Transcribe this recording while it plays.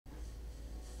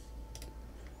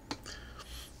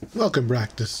Welcome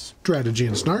back to Strategy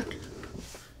and Snark.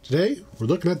 Today, we're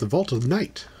looking at the Vault of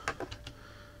Night.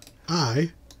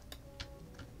 I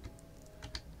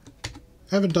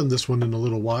haven't done this one in a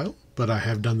little while, but I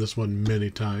have done this one many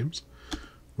times.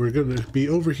 We're going to be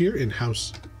over here in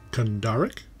House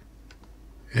Kandaric.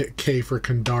 K for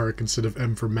Kandaric instead of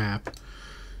M for map.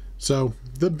 So,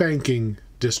 the banking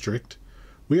district.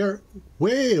 We are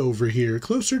way over here,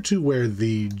 closer to where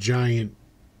the giant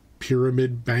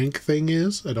pyramid bank thing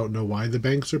is. I don't know why the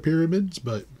banks are pyramids,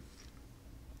 but...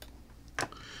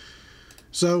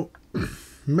 So,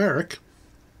 Merrick,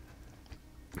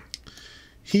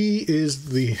 he is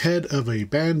the head of a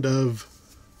band of,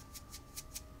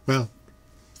 well,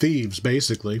 thieves,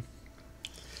 basically.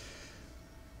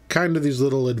 Kind of these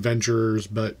little adventurers,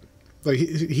 but like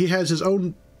he has his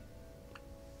own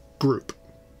group.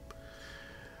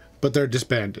 But they're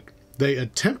disbanded. They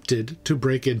attempted to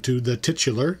break into the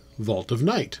titular Vault of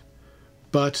Night,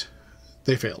 but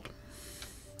they failed.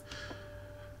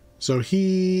 So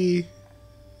he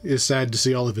is sad to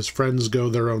see all of his friends go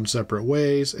their own separate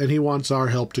ways, and he wants our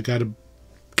help to kind of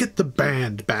get the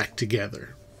band back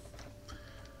together.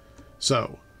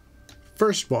 So,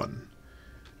 first one,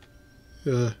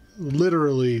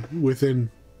 literally within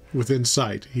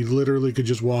sight. He literally could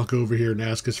just walk over here and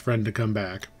ask his friend to come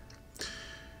back.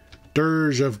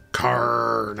 Dirge of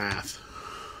Karnath.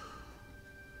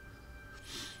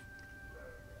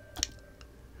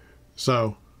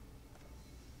 So,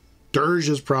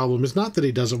 Dirge's problem is not that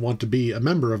he doesn't want to be a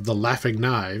member of the Laughing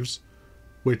Knives,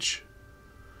 which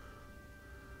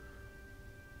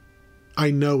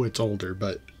I know it's older,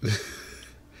 but it's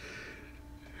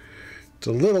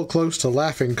a little close to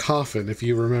Laughing Coffin, if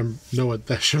you know what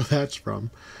that show that's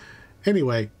from.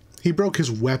 Anyway, he broke his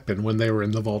weapon when they were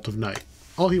in the Vault of Night.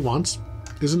 All he wants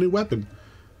is a new weapon.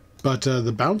 But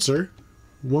the bouncer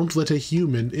won't let a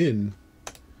human in.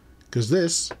 Because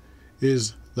this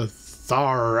is the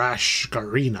Tharashk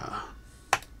Arena.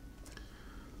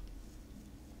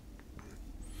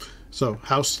 So,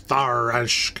 House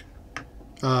Tharashk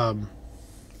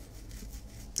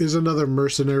is another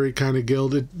mercenary kind of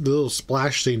guild. The little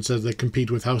splash scene says they compete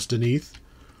with House Deneath.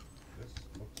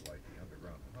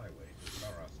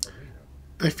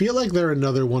 I feel like they're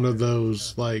another one of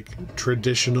those, like,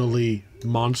 traditionally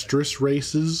monstrous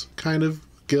races kind of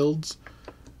guilds.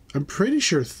 I'm pretty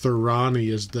sure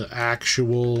Thorani is the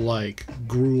actual, like,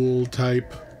 Gruul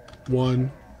type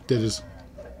one that is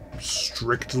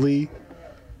strictly...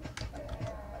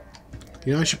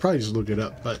 You know, I should probably just look it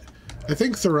up, but I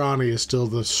think Thorani is still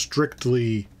the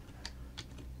strictly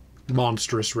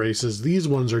monstrous races. These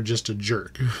ones are just a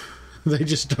jerk. They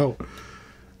just don't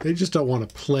want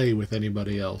to play with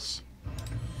anybody else.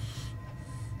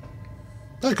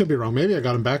 I could be wrong. Maybe I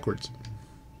got them backwards.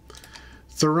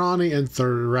 Thorani and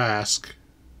Tharask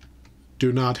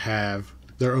do not have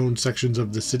their own sections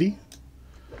of the city.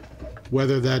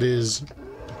 Whether that is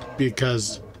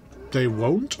because they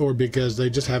won't or because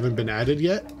they just haven't been added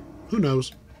yet, who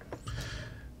knows?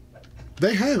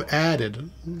 They have added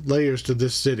layers to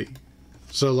this city.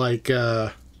 So like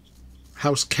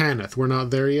House Cannith, we're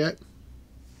not there yet.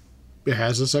 It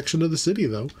has a section of the city,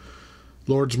 though.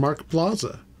 Lord's Mark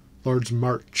Plaza. Lord's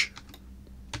March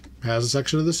has a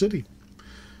section of the city.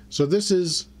 So this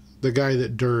is the guy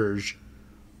that Dirge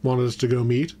wanted us to go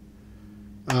meet.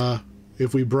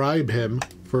 If we bribe him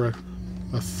for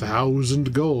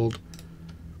 1,000 gold,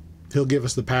 he'll give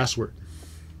us the password.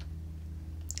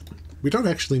 We don't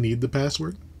actually need the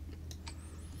password.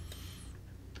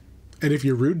 And if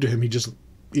you're rude to him, he just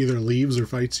either leaves or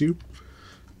fights you.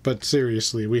 But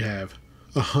seriously, we have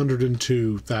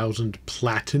 102,000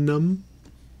 platinum.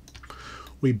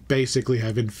 We basically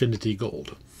have infinity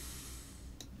gold.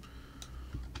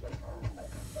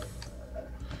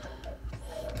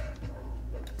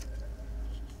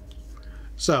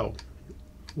 So,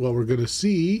 what we're going to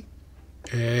see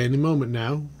any moment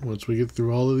now, once we get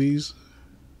through all of these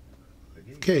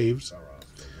caves,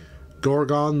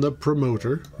 Gorgon the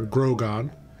Promoter, or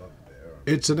Grogon,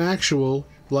 it's an actual,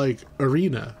 like,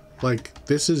 arena. Like,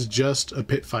 this is just a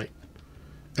pit fight.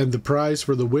 And the prize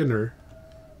for the winner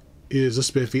is a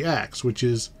spiffy axe, which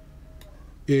is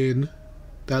in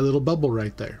that little bubble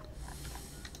right there.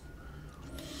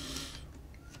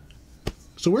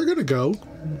 So we're gonna go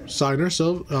sign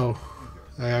ourselves... Oh,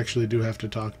 I actually do have to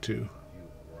talk to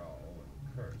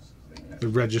the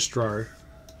registrar.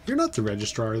 You're not the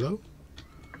registrar, though.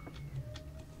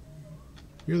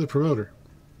 You're the promoter.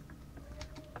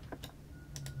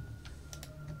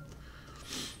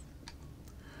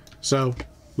 So,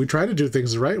 we try to do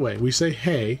things the right way. We say,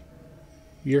 hey,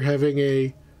 you're having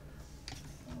a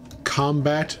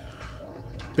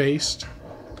combat-based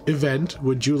event,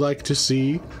 would you like to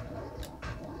see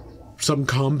some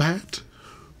combat?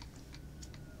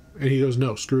 And he goes,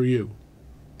 no, screw you.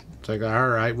 It's like,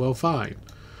 alright, well, fine.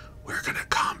 We're gonna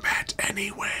combat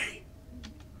anyway.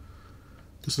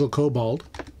 This little kobold,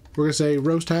 we're gonna say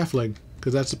roast halfling,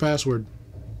 because that's the password.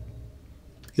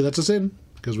 He lets us in,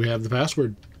 because we have the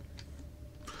password.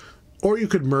 Or you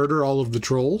could murder all of the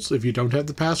trolls if you don't have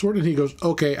the password, and he goes,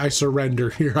 okay, I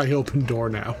surrender. Here, I open door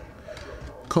now.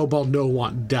 Kobold no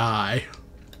want die.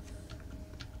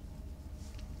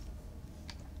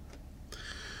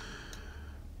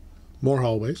 More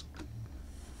hallways.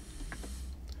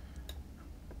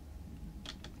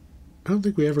 I don't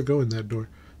think we ever go in that door.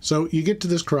 So you get to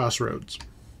this crossroads.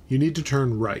 You need to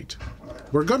turn right.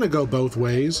 We're gonna go both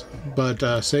ways,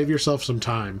 but save yourself some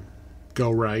time.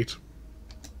 Go right.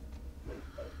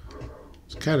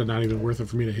 It's kind of not even worth it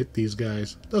for me to hit these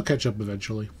guys. They'll catch up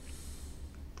eventually.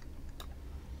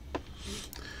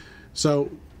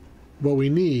 So, what we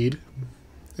need,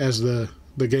 as the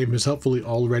game has helpfully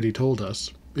already told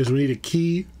us, is we need a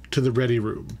key to the ready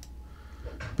room.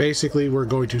 Basically, we're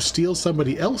going to steal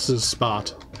somebody else's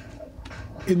spot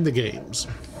in the games.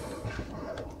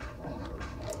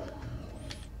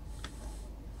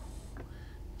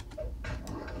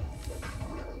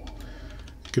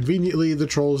 Conveniently, the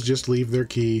trolls just leave their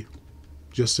key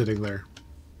just sitting there.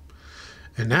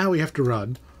 And now we have to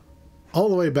run all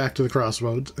the way back to the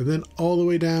crossroads and then all the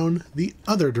way down the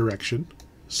other direction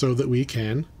so that we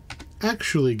can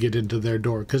actually get into their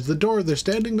door. Because the door they're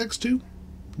standing next to,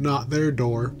 not their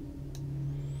door.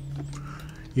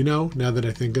 You know, now that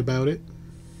I think about it,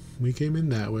 we came in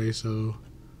that way, so...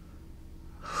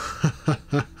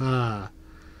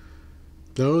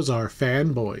 Those are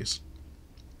fanboys.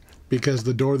 Because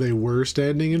the door they were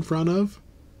standing in front of,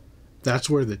 that's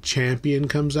where the champion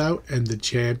comes out, and the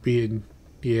champion,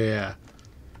 yeah.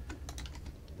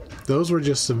 Those were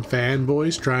just some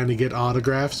fanboys trying to get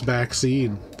autographs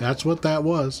backseen. That's what that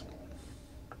was.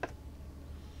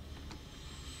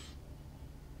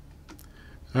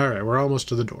 Alright, we're almost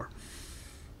to the door.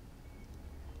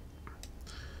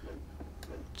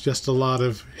 Just a lot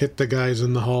of hit the guys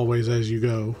in the hallways as you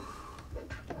go.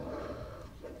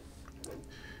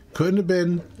 Couldn't have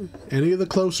been any of the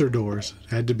closer doors. It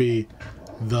had to be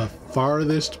the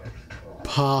farthest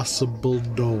possible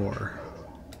door.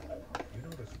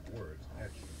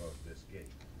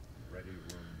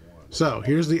 So,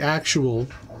 here's the actual,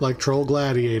 like, troll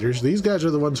gladiators. These guys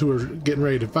are the ones who are getting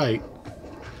ready to fight.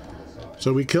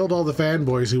 So we killed all the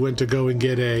fanboys who went to go and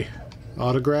get a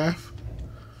autograph.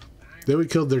 Then we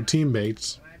killed their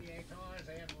teammates.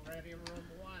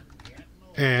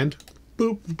 And...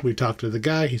 boop, we talk to the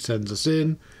guy, he sends us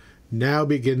in. Now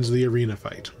begins the arena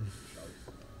fight.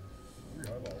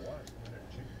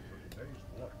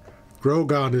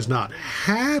 Grogon is not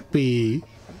happy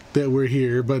that we're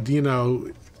here, but you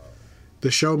know, the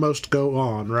show must go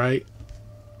on, right?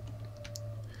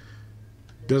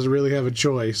 Doesn't really have a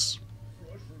choice.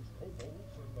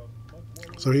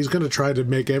 So he's going to try to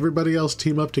make everybody else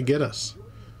team up to get us.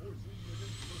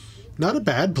 Not a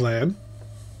bad plan.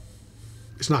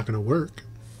 It's not going to work.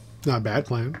 Not a bad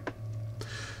plan.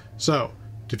 So,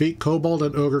 defeat Kobold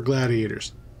and Ogre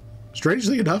Gladiators.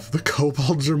 Strangely enough, the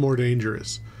Kobolds are more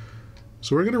dangerous.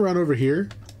 So we're going to run over here,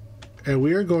 and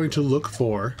we are going to look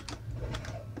for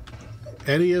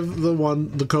any of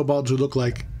the Kobolds who look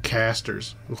like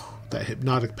casters. Oh, that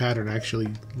hypnotic pattern actually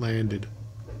landed.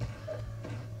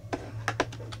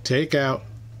 Take out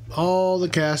all the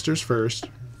casters first.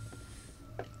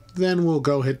 Then we'll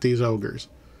go hit these ogres.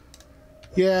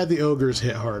 Yeah, the ogres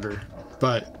hit harder,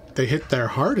 but they hit their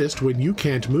hardest when you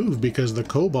can't move because the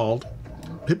kobold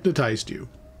hypnotized you.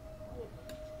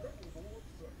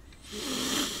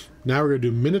 Now we're going to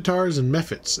do minotaurs and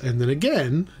mephits, and then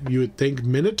again, you would think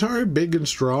minotaur, big and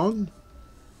strong,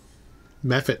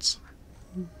 mephits.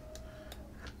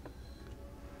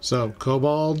 So,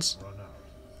 kobolds,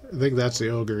 I think that's the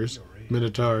ogres,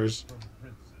 minotaurs,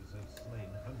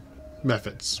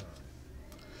 mephits.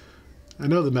 I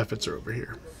know the mephits are over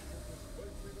here.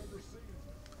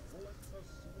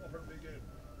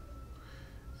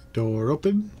 Door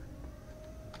open.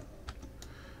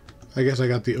 I guess I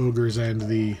got the ogres and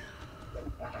the...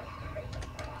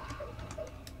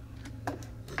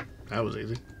 That was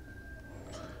easy.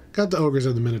 Got the ogres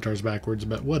and the minotaurs backwards,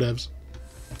 but whatevs.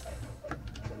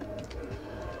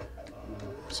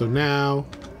 So now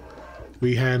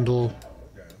we handle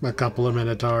a couple of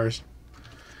minotaurs.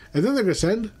 And then they're going to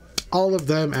send all of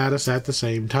them at us at the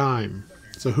same time.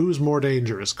 So who's more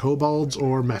dangerous, kobolds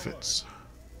or mephits?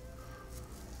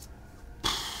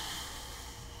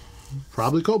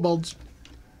 Probably kobolds.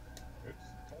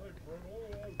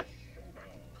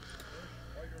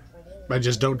 I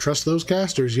just don't trust those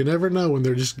casters. You never know when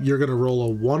you're going to roll a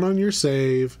 1 on your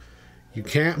save, you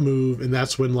can't move, and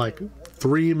that's when like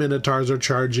 3 Minotaurs are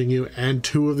charging you and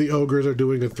 2 of the Ogres are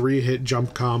doing a 3-hit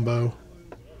jump combo.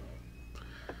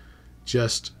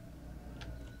 Just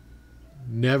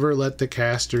never let the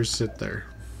casters sit there.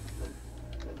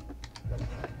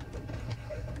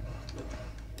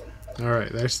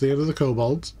 Alright, that's the end of the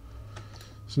kobolds.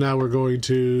 So now we're going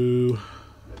to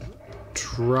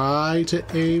try to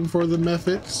aim for the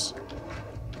Mephits.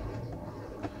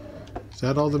 Is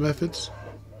that all the Mephits?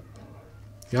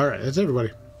 Yeah, alright, that's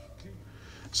everybody.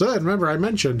 So then, remember I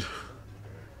mentioned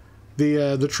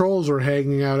the trolls were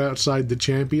hanging out outside the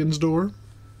champion's door.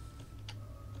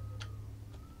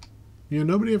 You know,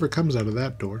 nobody ever comes out of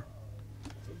that door.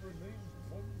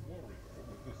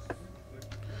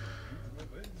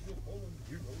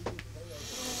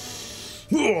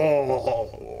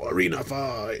 Oh, arena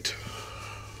fight.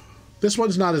 This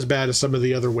one's not as bad as some of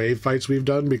the other wave fights we've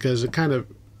done because it kind of,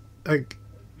 like,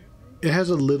 it has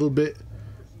a little bit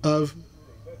of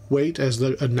weight as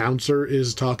the announcer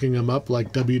is talking them up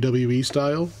like WWE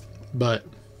style, but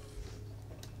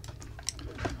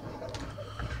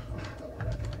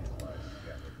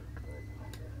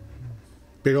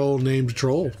big old named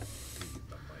troll.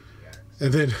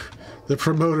 And then the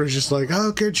promoter's just like,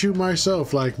 I'll get you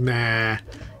myself. Like, nah,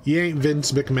 you ain't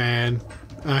Vince McMahon.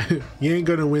 You ain't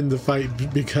gonna win the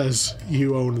fight because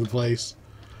you own the place.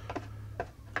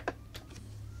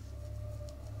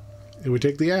 And we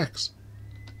take the axe.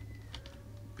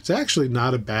 It's actually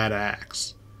not a bad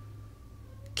axe.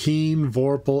 Keen,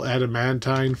 Vorpal,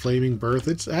 Adamantine, Flaming Birth.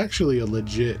 It's actually a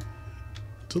legit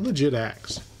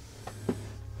axe.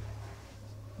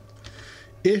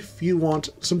 If you want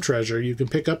some treasure, you can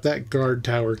pick up that guard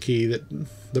tower key that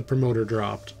the promoter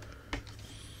dropped.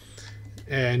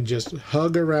 And just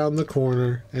hug around the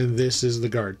corner, and this is the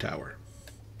guard tower.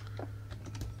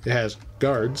 It has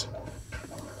guards.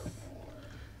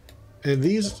 And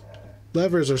these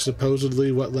levers are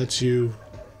supposedly what lets you...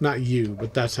 Not you,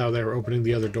 but that's how they were opening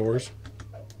the other doors.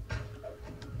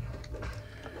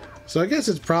 So I guess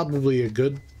it's probably a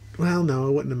good... Well, no,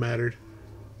 it wouldn't have mattered.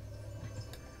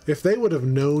 If they would have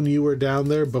known you were down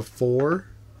there before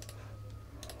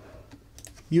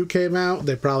you came out,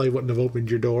 they probably wouldn't have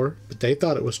opened your door, but they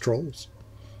thought it was trolls.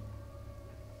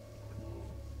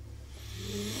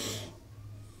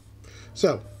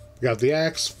 So, got the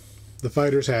axe. The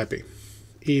fighter's happy.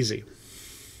 Easy.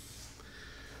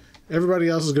 Everybody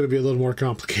else is going to be a little more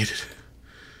complicated.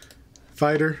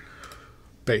 Fighter,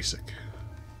 basic.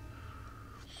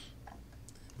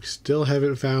 We still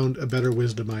haven't found a better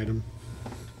wisdom item.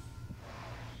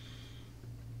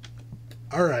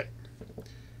 Alright,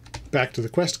 back to the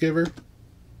quest giver.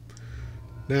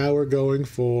 Now we're going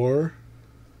for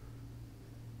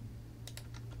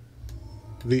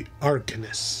the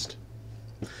Arcanist.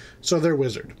 So they're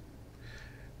wizard.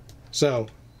 So,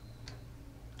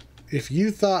 if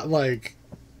you thought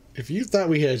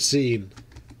we had seen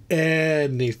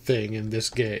anything in this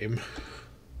game.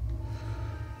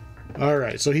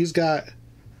 Alright, so he's got...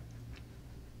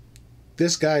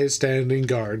 This guy is standing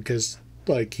guard because...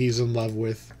 like he's in love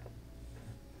with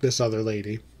this other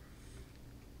lady.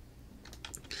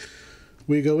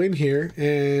 We go in here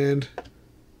and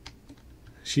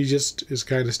she just is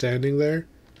kind of standing there.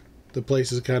 The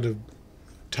place is kind of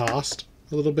tossed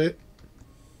a little bit.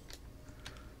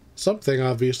 Something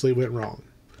obviously went wrong.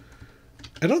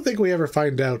 I don't think we ever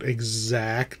find out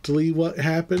exactly what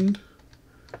happened,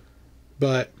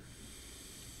 but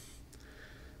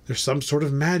there's some sort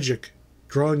of magic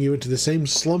drawing you into the same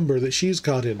slumber that she's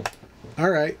caught in.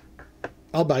 Alright,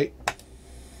 I'll bite.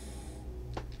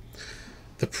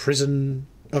 The prison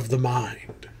of the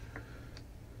mind.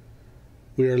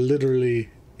 We are literally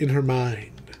in her mind.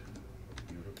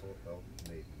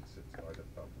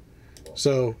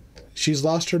 So, she's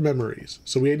lost her memories.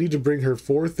 So we need to bring her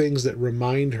 4 things that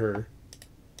remind her.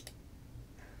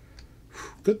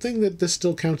 Good thing that this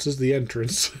still counts as the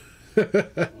entrance.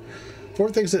 4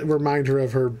 things that remind her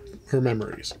of her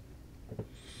memories.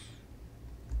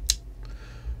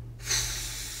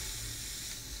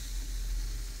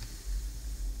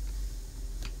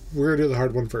 We're going to do the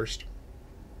hard one first.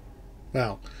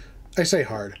 Well, I say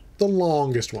hard. The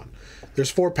longest one.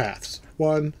 There's 4 paths.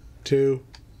 1, 2,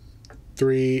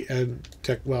 3, and...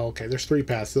 well, okay, there's 3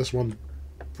 paths. This one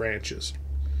branches.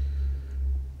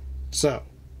 So,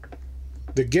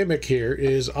 the gimmick here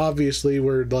is obviously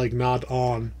we're, like, not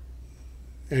on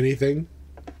anything.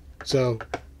 So,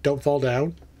 don't fall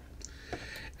down.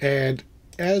 And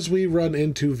as we run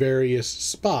into various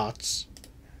spots,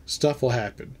 stuff will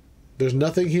happen. There's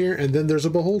nothing here, and then there's a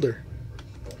beholder.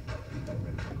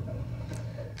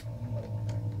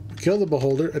 Kill the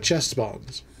beholder, a chest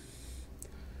spawns.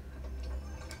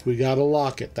 We gotta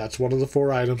lock it. That's one of the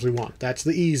 4 items we want. That's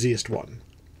the easiest one.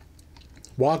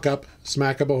 Walk up,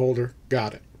 smack a beholder,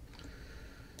 got it.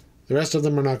 The rest of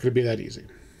them are not going to be that easy.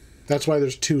 That's why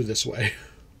there's 2 this way.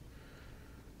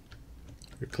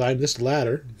 We climb this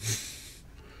ladder.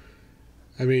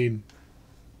 I mean,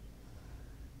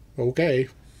 okay.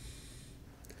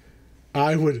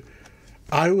 I would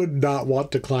not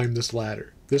want to climb this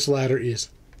ladder. This ladder is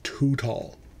too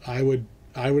tall. I would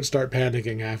start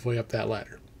panicking halfway up that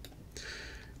ladder.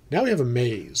 Now we have a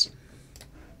maze.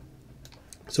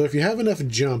 So if you have enough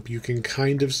jump, you can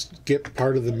kind of skip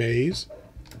part of the maze.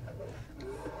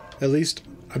 At least,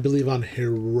 I believe on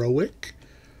Heroic.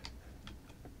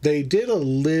 They did a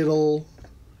little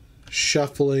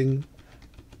shuffling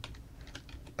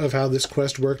of how this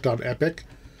quest worked on Epic.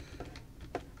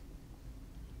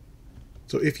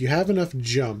 So if you have enough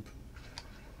jump,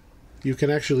 you can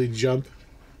actually jump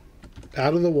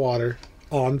out of the water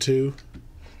onto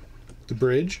the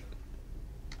bridge,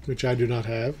 which I do not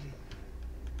have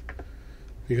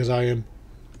because I am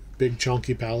big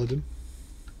chunky paladin.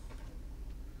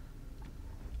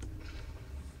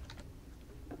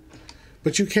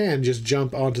 But you can just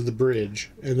jump onto the bridge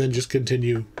and then just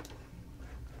continue.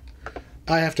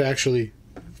 I have to actually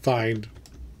find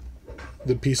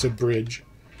the piece of bridge.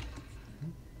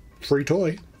 Free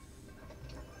toy.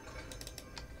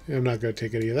 I'm not going to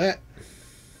take any of that.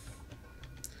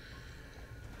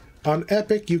 On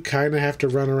Epic, you kind of have to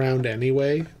run around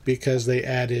anyway because they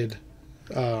added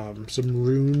some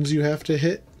runes you have to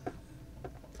hit.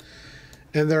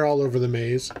 And they're all over the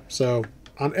maze. So,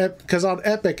 because on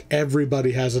Epic,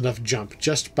 everybody has enough jump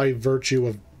just by virtue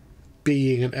of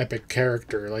being an Epic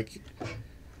character. Like,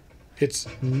 it's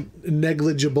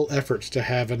negligible efforts to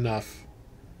have enough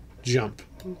jump.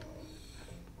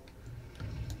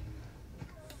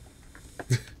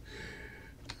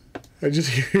 I just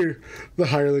hear the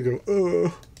hireling go,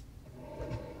 oh.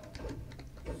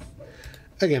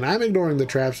 Again, I'm ignoring the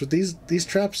traps, but these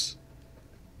traps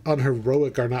on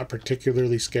Heroic are not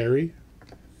particularly scary.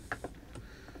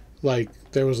 Like,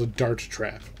 there was a dart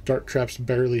trap. Dart traps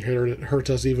barely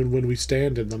hurt us even when we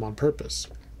stand in them on purpose.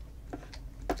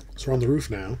 So we're on the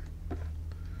roof now.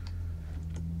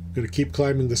 I'm going to keep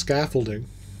climbing the scaffolding.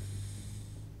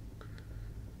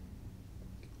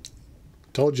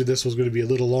 Told you this was going to be a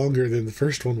little longer than the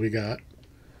first one we got.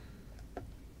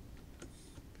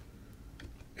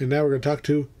 And now we're going to talk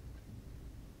to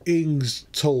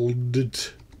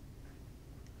Ingstold.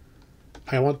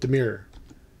 I want the mirror.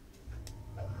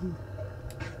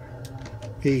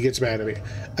 He gets mad at me.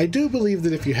 I do believe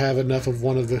that if you have enough of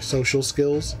one of the social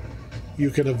skills, you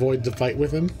can avoid the fight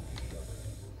with him.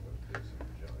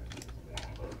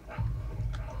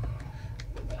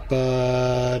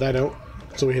 But I don't.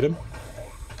 So we hit him.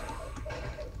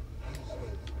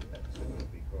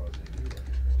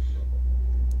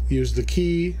 Use the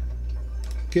key.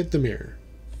 Get the mirror.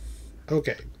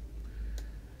 Okay.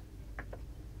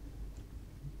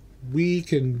 We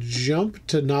can jump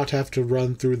to not have to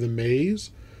run through the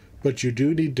maze, but you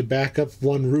do need to back up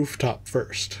one rooftop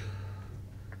first.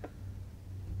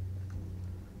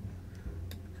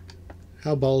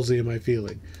 How ballsy am I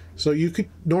feeling? So you could,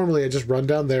 normally I just run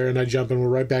down there and I jump and we're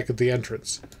right back at the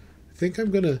entrance. I think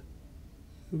I'm gonna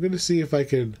see if I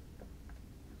can.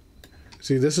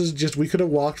 See, this is just, we could have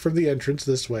walked from the entrance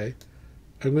this way.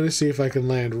 I'm going to see if I can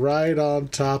land right on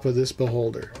top of this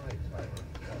beholder.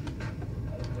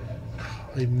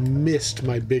 I missed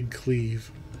my big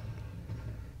cleave.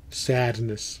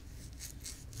 Sadness.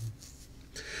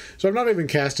 So I'm not even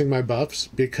casting my buffs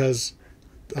because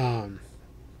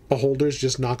beholders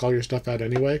just knock all your stuff out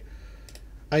anyway.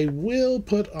 I will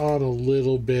put on a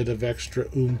little bit of extra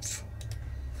oomph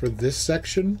for this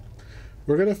section.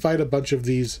 We're going to fight a bunch of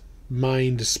these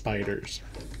mind spiders.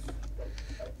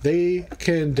 They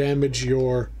can damage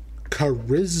your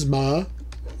charisma,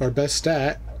 our best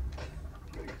stat,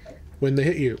 when they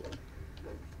hit you.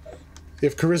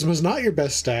 If charisma is not your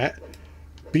best stat,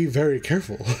 be very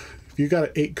careful. If you got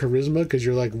an 8 charisma because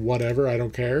you're like, whatever, I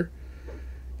don't care.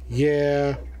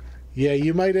 Yeah,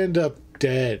 you might end up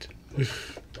dead.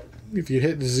 If you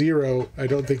hit 0, I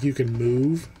don't think you can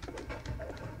move.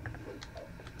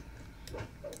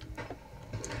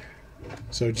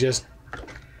 So just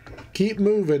keep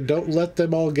moving. Don't let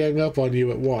them all gang up on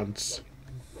you at once.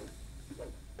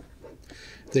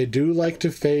 They do like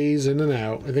to phase in and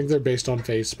out. I think they're based on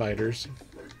phase spiders.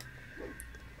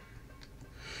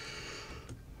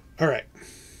 Alright.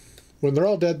 When they're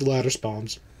all dead, the ladder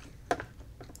spawns.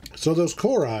 So those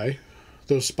Kori,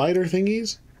 those spider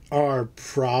thingies, are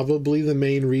probably the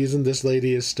main reason this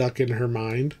lady is stuck in her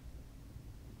mind.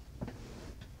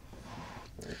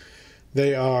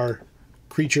 They are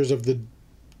creatures of the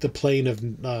plane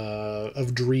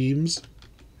of dreams,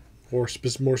 or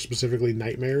more specifically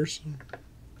nightmares.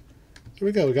 Here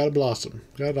we go. We got a blossom.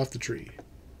 Got it off the tree.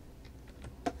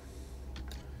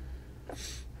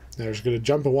 Now we're just going to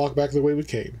jump and walk back the way we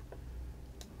came.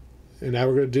 And now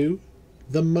we're going to do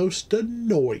the most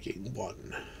annoying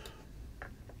one.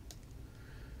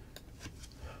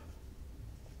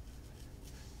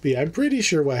 But yeah, I'm pretty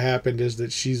sure what happened is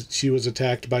that she was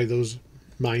attacked by those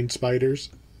mind spiders.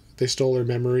 They stole her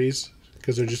memories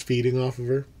because they're just feeding off of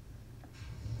her.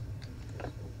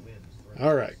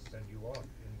 Alright.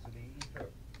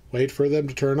 Wait for them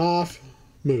to turn off.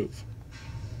 Move.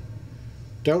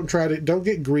 Don't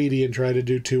get greedy and try to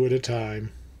do 2 at a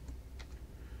time.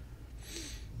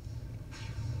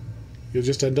 You'll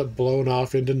just end up blown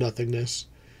off into nothingness.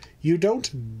 You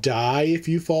don't die if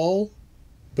you fall,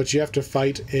 but you have to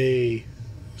fight a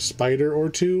spider or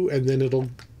 2, and then it'll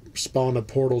spawn a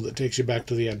portal that takes you back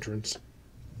to the entrance.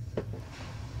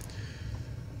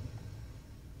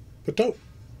 But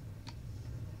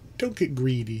don't get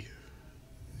greedy.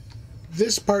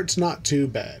 This part's not too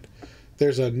bad.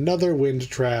 There's another wind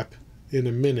trap in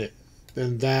a minute,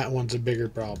 and that one's a bigger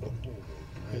problem.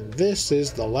 And this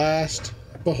is the last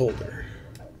beholder.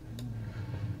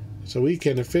 So we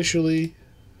can officially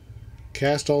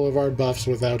cast all of our buffs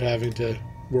without having to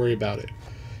worry about it.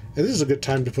 And this is a good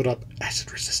time to put up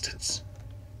acid resistance.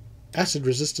 Acid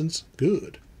resistance,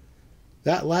 good.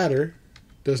 That ladder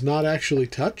does not actually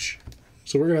touch,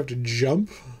 so we're going to have to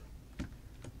jump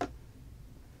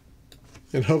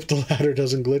and hope the ladder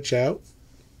doesn't glitch out.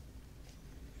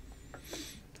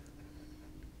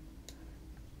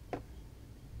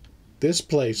 This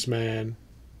place, man.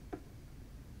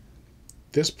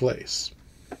 This place.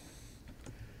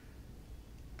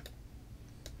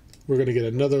 We're going to get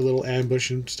another little ambush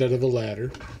instead of a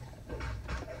ladder.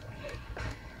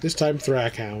 This time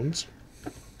Thrackhounds.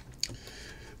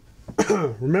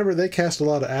 Remember, they cast a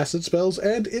lot of acid spells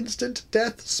and instant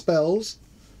death spells.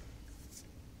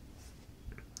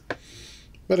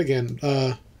 But again,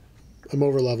 I'm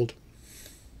over-leveled.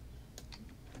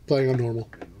 Playing on normal.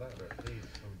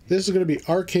 This is going to be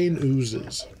Arcane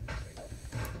Oozes.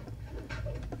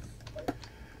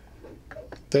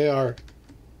 They are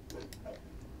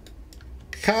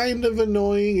kind of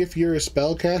annoying if you're a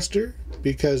spellcaster,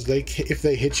 because if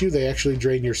they hit you, they actually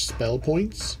drain your spell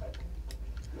points.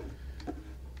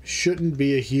 Shouldn't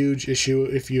be a huge issue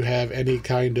if you have any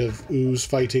kind of ooze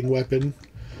fighting weapon.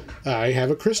 I have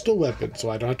a crystal weapon, so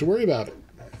I don't have to worry about it.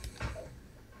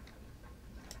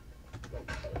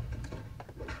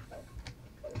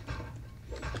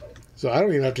 So I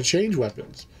don't even have to change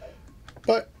weapons.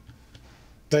 But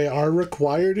they are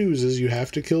required oozes. You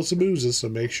have to kill some oozes, so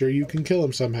make sure you can kill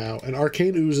them somehow. And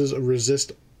arcane oozes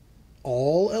resist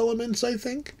all elements, I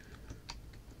think.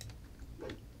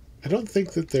 I don't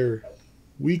think that they're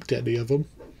weak to any of them.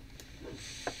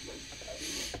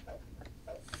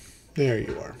 There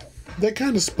you are. They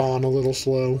kind of spawn a little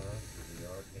slow.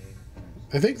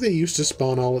 I think they used to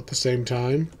spawn all at the same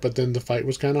time, but then the fight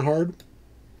was kind of hard.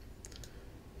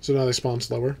 So now they spawn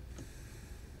slower.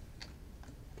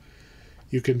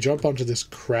 You can jump onto this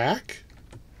crack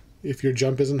if your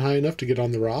jump isn't high enough to get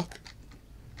on the rock.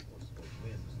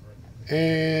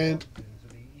 And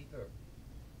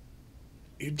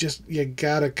you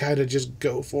gotta kind of just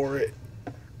go for it.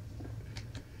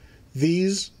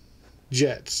 These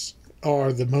jets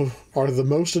are the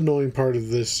most annoying part of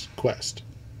this quest.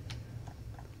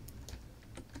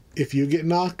 If you get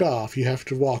knocked off, you have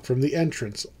to walk from the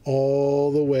entrance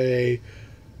all the way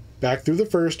back through the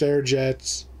first air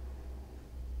jets,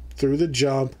 through the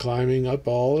jump, climbing up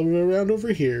all the way around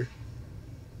over here.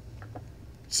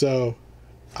 So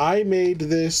I made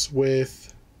this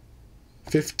with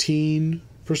 15%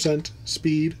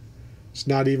 speed. It's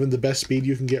not even the best speed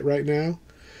you can get right now.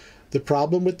 The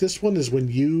problem with this one is when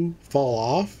you fall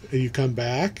off and you come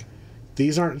back,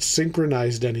 these aren't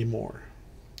synchronized anymore.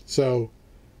 So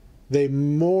they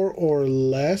more or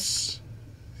less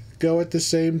go at the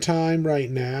same time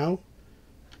right now.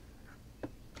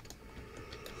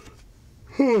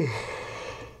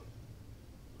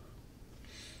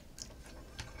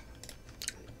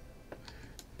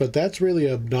 But that's really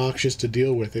obnoxious to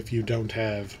deal with if you don't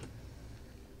have,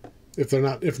 if they're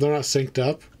not synced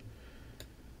up,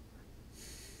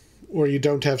 or you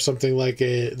don't have something like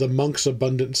the Monk's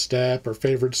Abundant Step or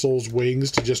Favored Soul's Wings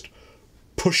to just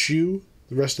push you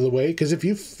the rest of the way. Because if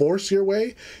you force your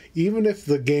way, even if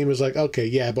the game is like, okay,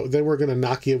 yeah, but then we're going to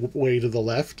knock you way to the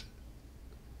left,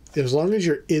 as long as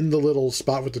you're in the little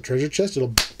spot with the treasure chest, it'll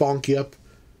bonk you up.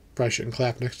 Probably shouldn't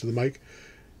clap next to the mic.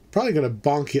 Probably going to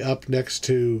bonk you up next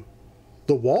to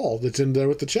the wall that's in there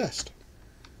with the chest.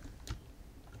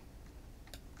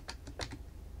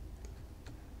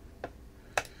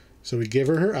 So we give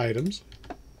her her items.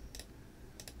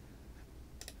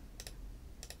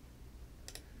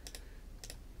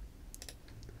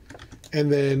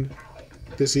 And then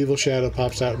this evil shadow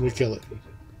pops out and we kill it.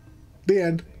 The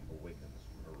end.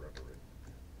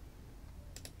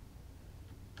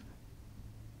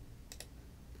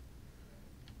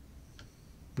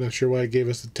 Not sure why it gave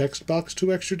us the text box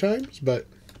 2 extra times, but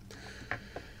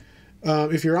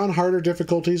if you're on harder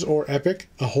difficulties or epic,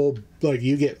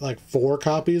 you get like 4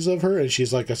 copies of her, and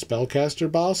she's like a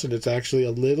spellcaster boss, and it's actually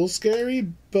a little scary,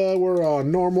 but we're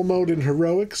on normal mode in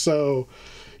heroic, so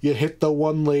you hit the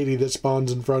one lady that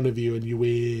spawns in front of you and you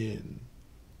win.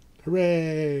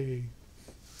 Hooray!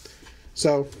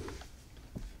 So,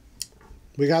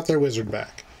 we got their wizard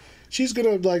back. She's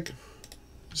gonna, like,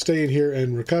 stay in here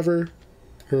and recover.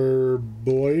 Her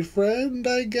boyfriend,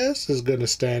 I guess, is gonna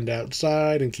stand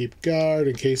outside and keep guard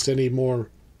in case any more...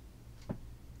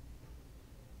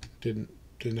 Didn't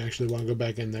actually want to go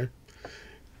back in there. In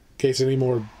case any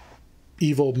more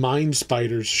evil mind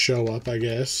spiders show up, I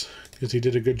guess. Because he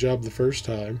did a good job the first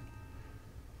time.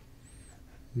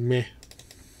 Meh.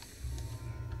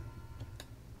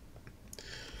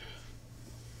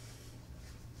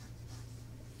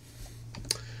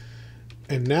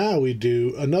 And now we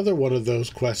do another one of those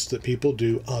quests that people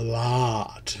do a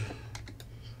lot.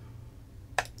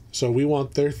 So we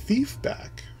want their thief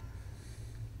back.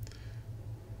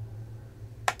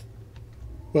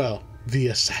 Well, the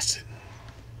assassin.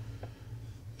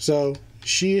 So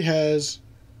she has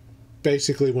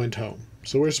basically went home.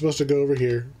 So we're supposed to go over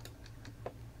here.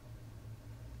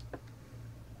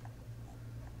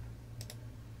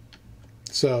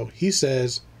 So he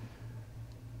says,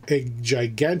 a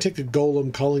gigantic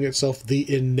golem calling itself the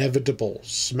Inevitable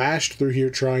smashed through here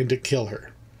trying to kill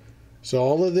her. So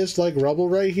all of this like rubble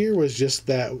right here was just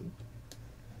that,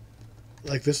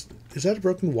 like this, is that a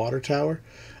broken water tower?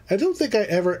 I don't think I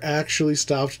ever actually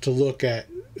stopped to look at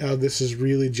how this is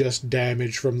really just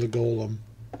damage from the golem.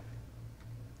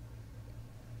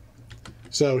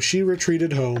 So she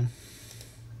retreated home.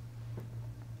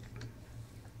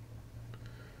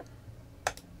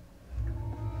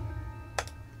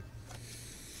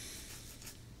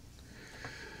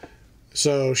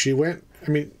 So she went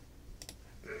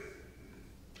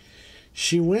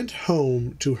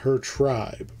home to her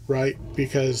tribe, right?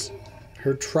 Because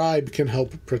her tribe can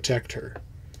help protect her.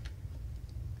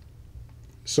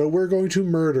 So we're going to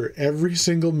murder every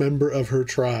single member of her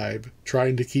tribe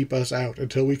trying to keep us out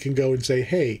until we can go and say,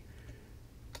 hey,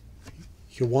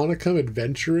 you want to come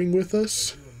adventuring with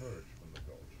us?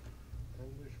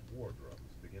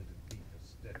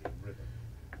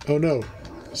 Oh no,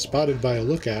 spotted by a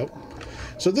lookout.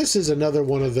 So this is another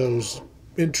one of those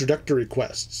introductory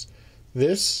quests.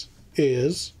 This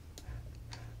is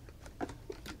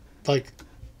like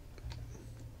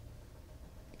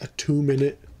a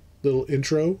 2-minute little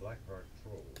intro,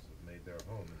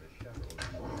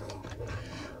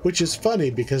 which is funny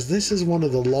because this is one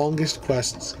of the longest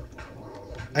quests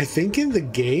I think in the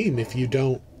game if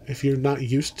you're not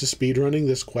used to speedrunning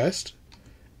this quest.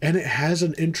 And it has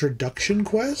an introduction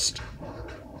quest.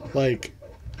 Like,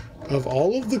 of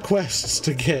all of the quests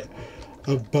to get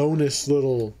a bonus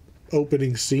little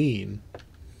opening scene.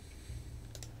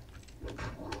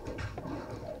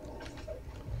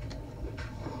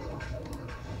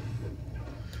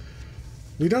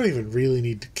 We don't even really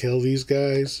need to kill these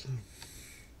guys.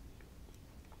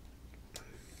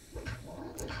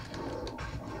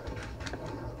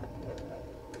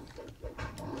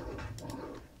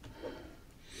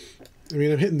 I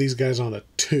mean, I'm hitting these guys on a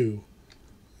 2.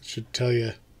 Should tell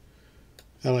you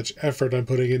how much effort I'm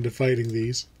putting into fighting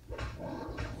these.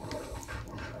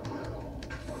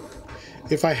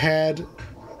 If I had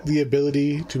the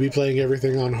ability to be playing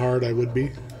everything on hard, I would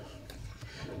be.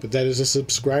 But that is a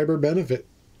subscriber benefit.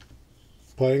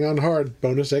 Playing on hard,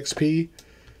 bonus XP,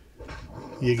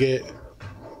 you get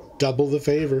double the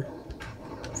favor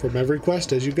from every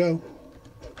quest as you go.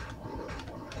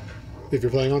 If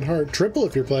you're playing on hard, triple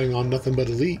if you're playing on nothing but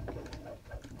elite.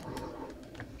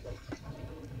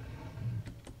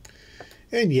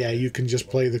 And yeah, you can just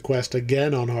play the quest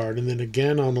again on hard and then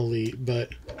again on elite, but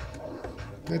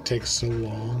that takes so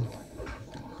long.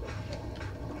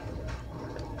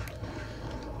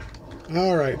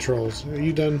 Alright, trolls. Are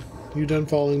you done? You done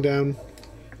falling down?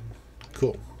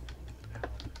 Cool.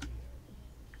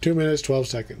 2 minutes, 12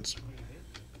 seconds.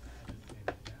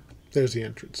 There's the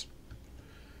entrance.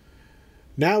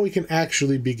 Now we can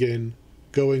actually begin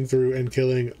going through and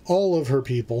killing all of her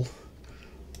people.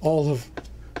 All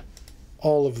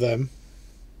of them.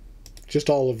 Just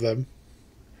all of them.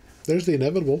 There's the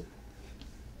inevitable.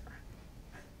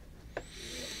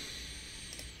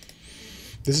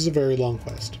 This is a very long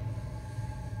quest.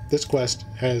 This quest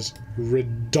has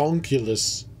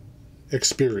redonkulous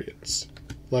experience.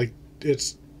 Like,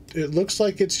 it looks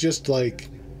like it's just like...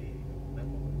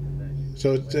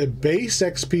 So it's a base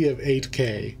XP of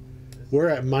 8k. We're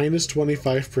at minus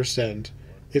 25%.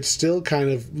 It's still kind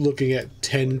of looking at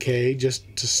 10k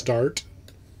just to start.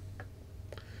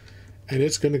 And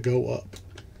it's going to go up.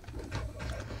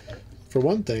 For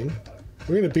one thing,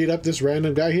 we're going to beat up this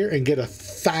random guy here and get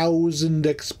 1,000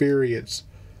 experience.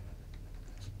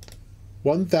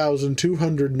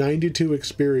 1,292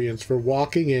 experience for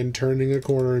walking in, turning a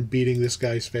corner, and beating this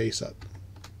guy's face up.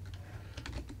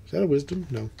 Is that a wisdom?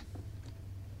 No.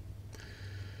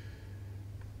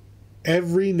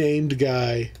 Every named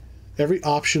guy, every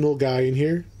optional guy in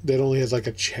here that only has like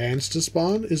a chance to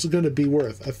spawn is going to be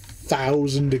worth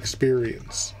 1,000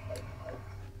 experience.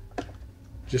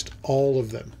 Just all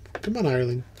of them. Come on,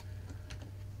 Hireling.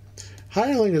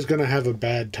 Hireling is going to have a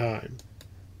bad time.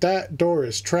 That door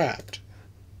is trapped.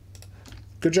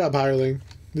 Good job, Hireling.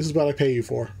 This is what I pay you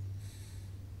for.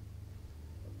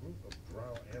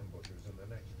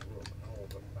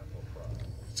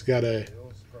 It's got a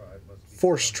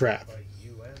force trap.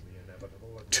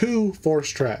 2 force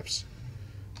traps.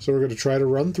 So we're going to try to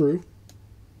run through.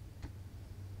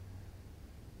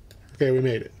 Okay, we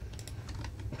made it.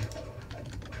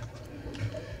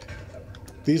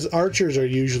 These archers are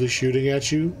usually shooting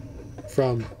at you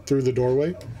from through the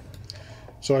doorway.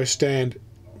 So I stand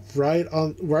right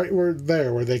where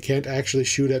they can't actually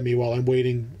shoot at me while I'm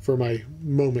waiting for my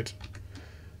moment.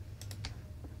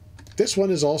 This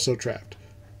one is also trapped.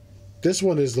 This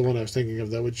one is the one I was thinking of,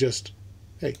 though. It's just,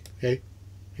 hey, hey,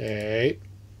 hey.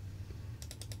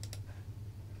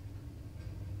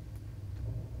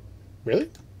 Really?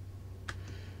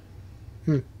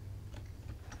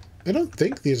 I don't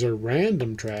think these are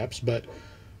random traps, but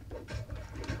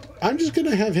I'm just going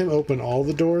to have him open all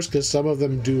the doors because some of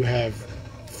them do have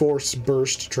force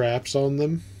burst traps on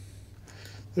them.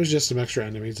 There's just some extra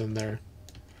enemies in there.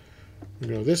 We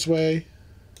go this way.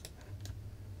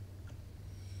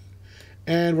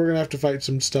 And we're going to have to fight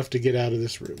some stuff to get out of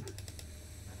this room.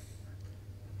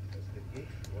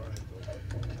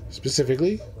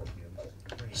 Specifically,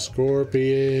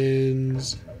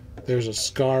 scorpions. There's a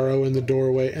Scaro in the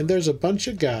doorway. And there's a bunch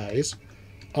of guys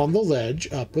on the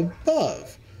ledge up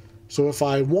above. So if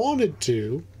I wanted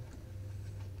to,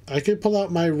 I could pull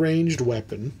out my ranged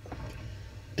weapon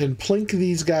and plink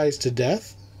these guys to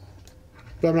death.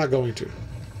 But I'm not going to.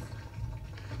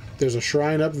 There's a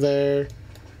shrine up there.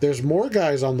 There's more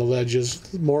guys on the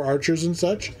ledges, more archers and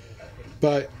such.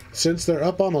 But since they're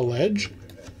up on a ledge,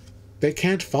 they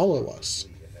can't follow us.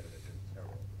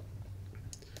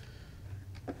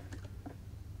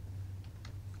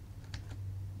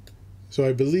 So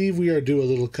I believe we are due a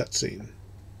little cutscene.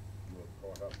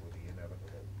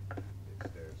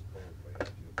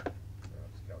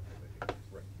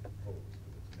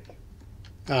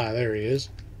 Ah, there he is.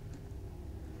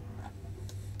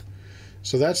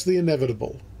 So that's the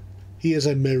inevitable. He is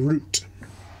a Merut.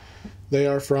 They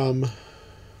are from...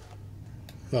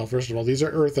 Well, first of all, these are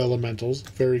earth elementals,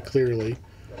 very clearly.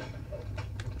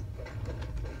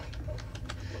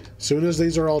 As soon as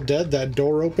these are all dead, that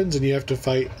door opens and you have to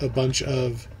fight a bunch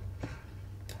of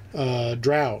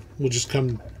drow. Will just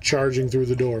come charging through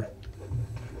the door.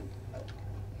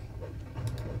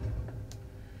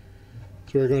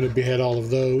 So we're going to behead all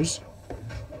of those.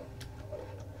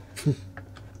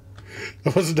 I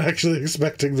wasn't actually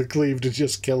expecting the cleave to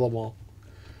just kill them all.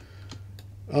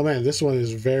 Oh man, this one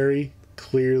is very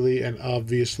clearly and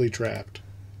obviously trapped.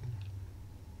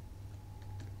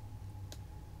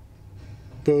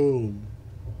 Boom.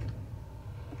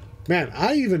 Man,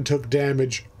 I even took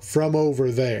damage from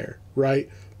over there, right?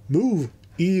 Move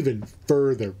even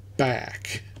further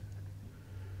back.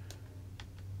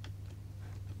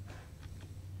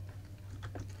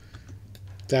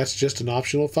 That's just an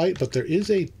optional fight, but there is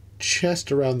a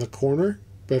chest around the corner.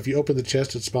 But if you open the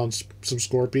chest, it spawns some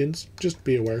scorpions. Just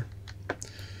be aware.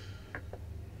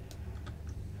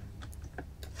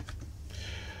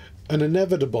 An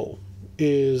inevitable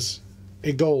is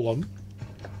a golem.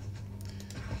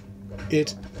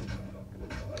 It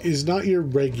is not your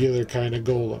regular kind of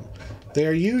golem. They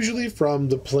are usually from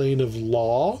the plane of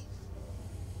law.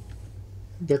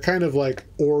 They're kind of like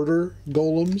order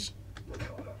golems.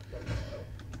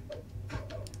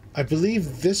 I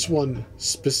believe this one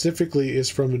specifically is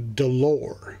from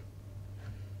Dolor,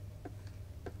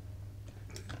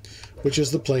 which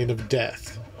is the plane of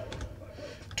death.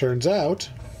 Turns out,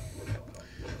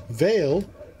 Vale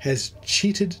has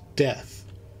cheated death.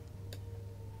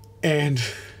 And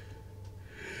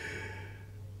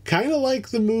kind of like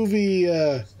the movie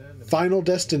Final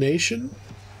Destination,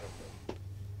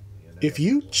 if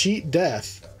you cheat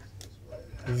death,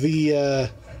 the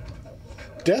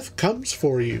death comes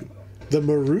for you. The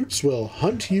Maroots will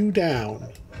hunt you down.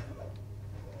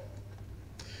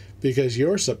 Because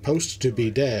you're supposed to be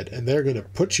dead, and they're going to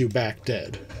put you back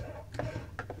dead.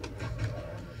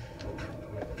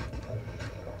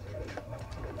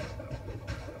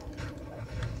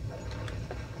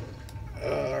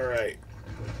 Alright.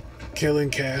 Killing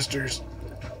casters.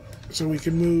 So we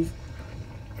can move.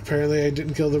 Apparently I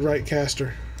didn't kill the right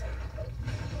caster.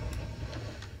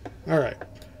 Alright.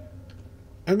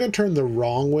 I'm going to turn the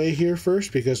wrong way here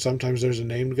first, because sometimes there's a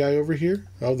named guy over here.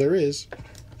 Oh, there is.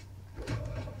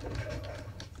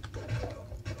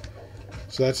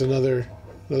 So that's another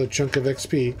chunk of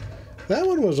XP. That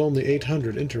one was only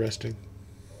 800. Interesting.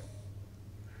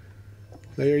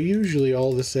 They are usually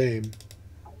all the same.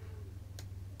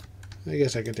 I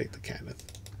guess I can take the Kenneth.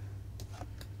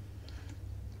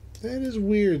 That is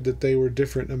weird that they were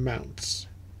different amounts.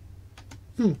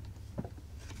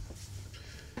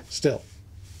 Still.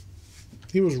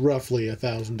 He was roughly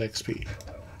 1,000 XP.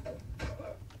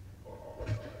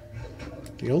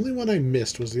 The only one I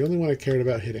missed was the only one I cared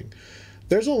about hitting.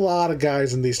 There's a lot of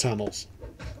guys in these tunnels.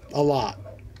 A lot.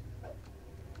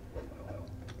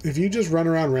 If you just run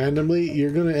around randomly,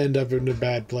 you're going to end up in a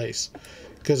bad place.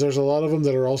 Because there's a lot of them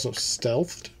that are also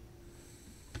stealthed.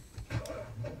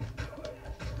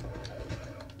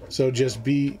 So just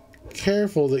be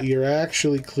careful that you're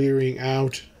actually clearing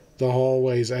out the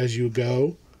hallways as you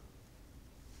go.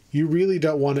 You really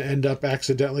don't want to end up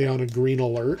accidentally on a green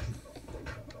alert.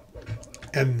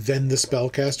 And then the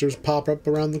spellcasters pop up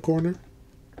around the corner.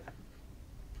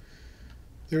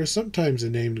 There is sometimes a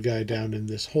named guy down in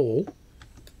this hole.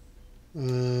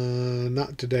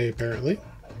 Not today, apparently.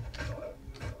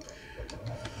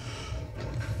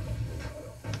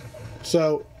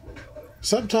 So,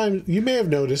 sometimes, you may have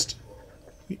noticed,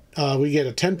 we get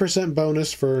a 10%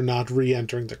 bonus for not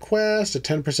re-entering the quest, a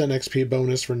 10% XP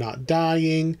bonus for not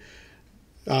dying.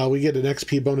 We get an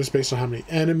XP bonus based on how many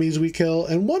enemies we kill.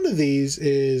 And one of these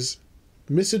is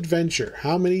misadventure,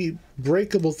 how many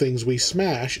breakable things we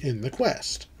smash in the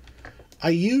quest.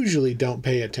 I usually don't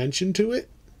pay attention to it.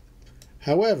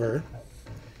 However,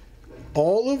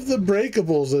 all of the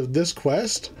breakables of this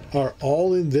quest are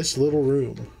all in this little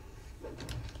room.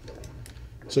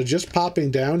 So just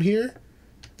popping down here,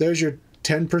 there's your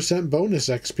 10% bonus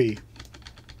XP.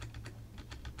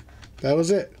 That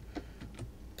was it.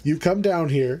 You come down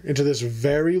here into this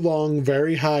very long,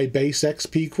 very high base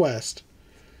XP quest,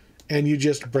 and you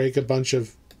just break a bunch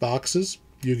of boxes,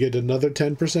 you get another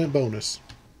 10% bonus.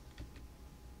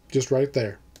 Just right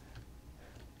there.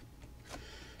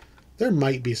 There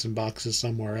might be some boxes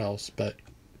somewhere else, but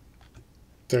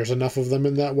there's enough of them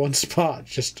in that one spot.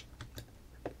 Just,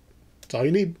 that's all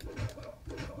you need.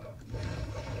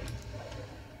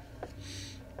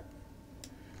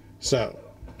 So,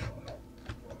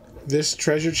 this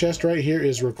treasure chest right here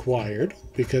is required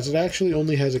because it actually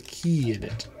only has a key in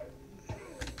it.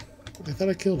 I thought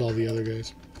I killed all the other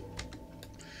guys.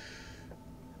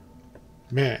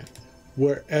 Man,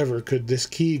 wherever could this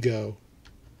key go?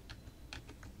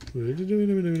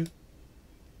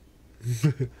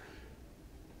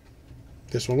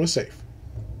 This one was safe.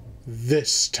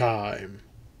 This time.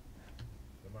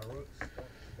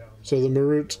 So the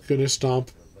Maroot's gonna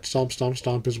stomp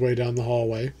his way down the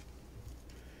hallway.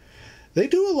 They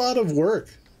do a lot of work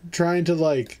trying to,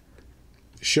 like,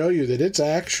 show you that it's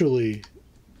actually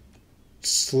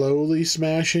slowly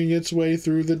smashing its way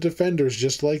through the defenders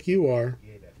just like you are.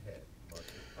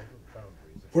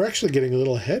 We're actually getting a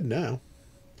little ahead now.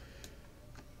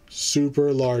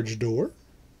 Super large door.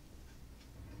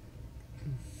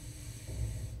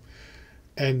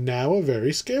 And now a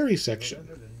very scary section.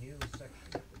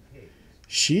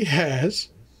 She has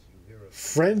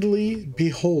friendly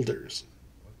beholders.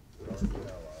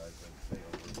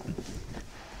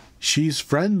 She's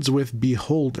friends with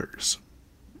beholders.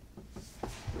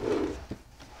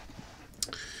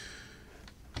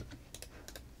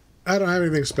 I don't have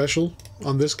anything special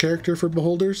on this character for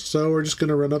beholders, so we're just going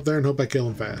to run up there and hope I kill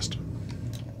him fast.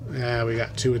 Ah, we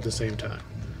got two at the same time.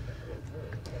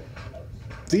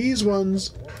 These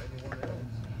ones...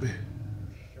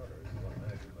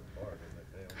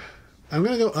 I'm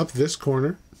going to go up this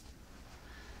corner.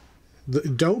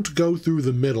 Don't go through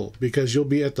the middle, because you'll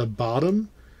be at the bottom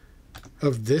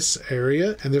of this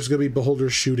area, and there's going to be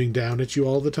beholders shooting down at you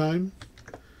all the time.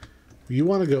 You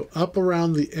want to go up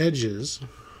around the edges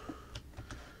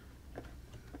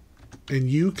And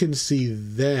you can see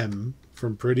them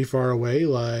from pretty far away,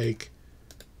 like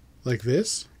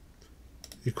this.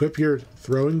 Equip your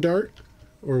throwing dart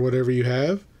or whatever you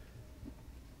have,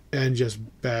 and just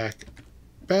back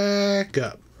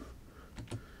up.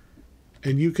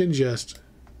 And you can just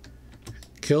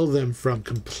kill them from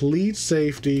complete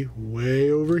safety way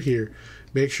over here.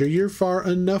 Make sure you're far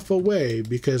enough away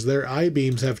because their eye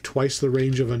beams have twice the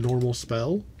range of a normal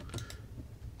spell.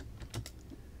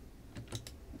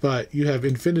 But you have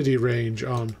infinity range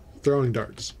on throwing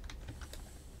darts.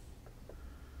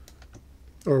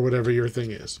 Or whatever your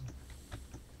thing is.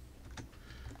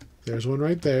 There's one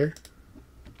right there.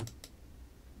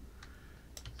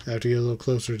 I have to get a little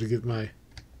closer to get my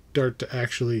dart to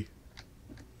actually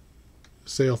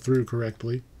sail through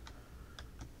correctly.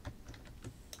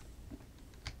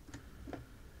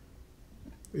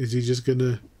 Is he just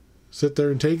gonna sit there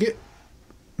and take it?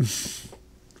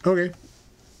 Okay.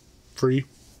 Free.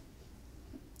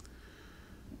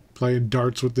 Playing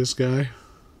darts with this guy.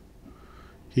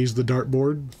 He's the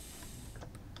dartboard.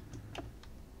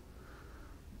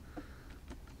 I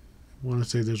want to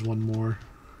say there's one more.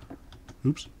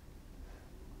 Oops.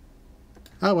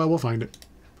 Oh well, we'll find it.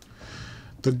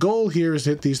 The goal here is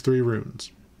hit these 3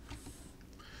 runes.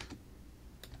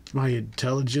 My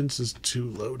intelligence is too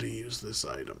low to use this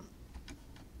item.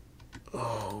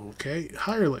 Okay,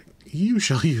 hireling, you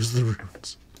shall use the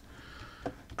runes.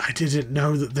 I didn't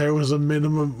know that there was a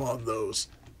minimum on those.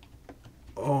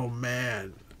 Oh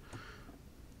man.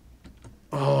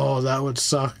 Oh, that would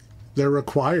suck. They're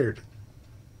required.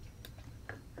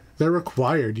 They're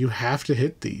required. You have to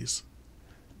hit these.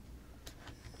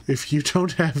 If you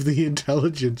don't have the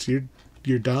intelligence,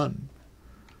 you're done.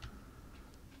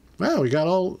 Wow, we got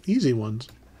all easy ones.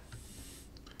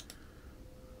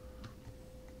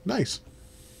 Nice.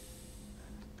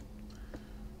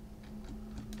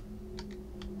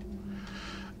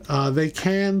 They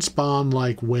can spawn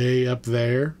like way up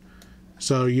there,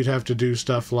 so you'd have to do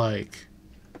stuff like,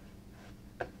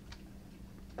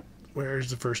 where's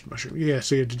the first mushroom? Yeah,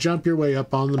 so you have to jump your way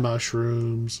up on the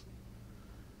mushrooms,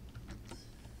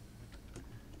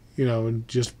 you know, and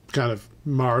just kind of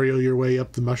Mario your way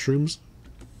up the mushrooms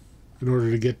in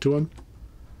order to get to them.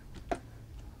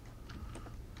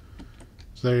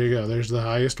 So there you go. There's the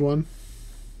highest one.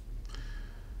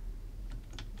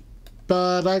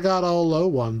 But I got all low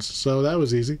ones, so that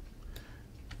was easy.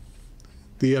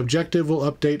 The objective will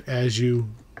update as you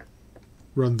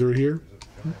run through here.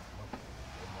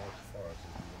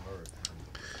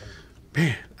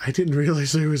 Man, I didn't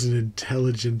realize there was an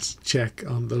intelligence check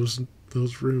on those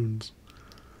runes.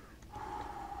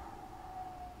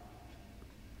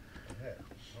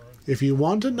 If you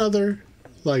want another,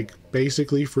 like,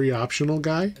 basically free optional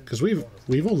guy, because we've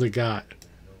only got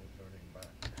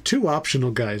 2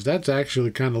 optional guys. That's actually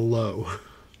kind of low.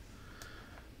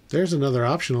 There's another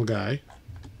optional guy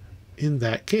in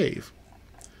that cave.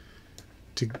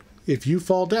 If you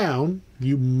fall down,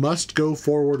 you must go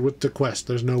forward with the quest.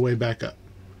 There's no way back up.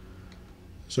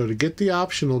 So to get the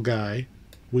optional guy,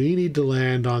 we need to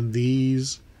land on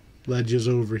these ledges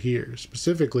over here.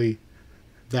 Specifically,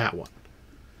 that one.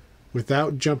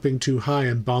 Without jumping too high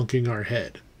and bonking our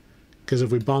head. Because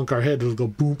if we bonk our head, it'll go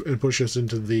boop and push us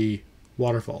into the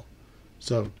waterfall.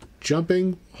 So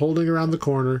jumping, holding around the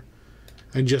corner,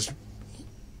 and just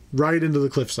right into the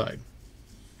cliffside.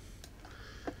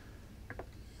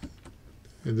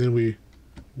 And then we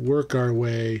work our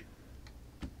way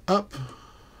up.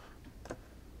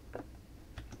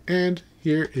 And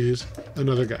here is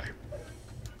another guy.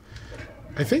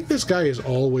 I think this guy is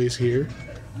always here.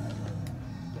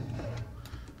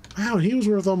 Wow, he was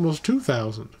worth almost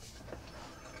 2,000.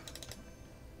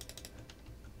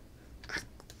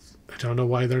 I don't know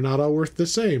why they're not all worth the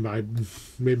same.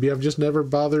 Maybe I've just never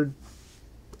bothered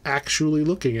actually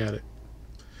looking at it.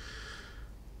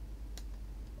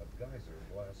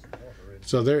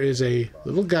 So there is a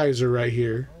little geyser right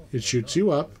here. It shoots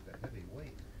you up.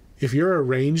 If you're a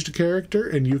ranged character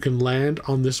and you can land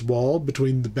on this wall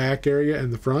between the back area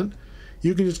and the front,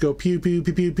 you can just go pew pew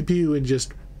pew pew pew pew and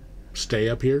just stay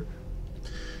up here.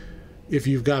 If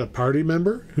you've got a party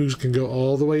member who can go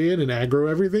all the way in and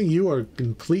aggro everything, you are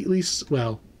completely,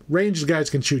 well, ranged guys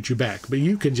can shoot you back, but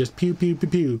you can just pew pew pew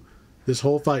pew this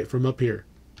whole fight from up here.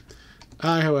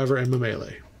 I, however, am a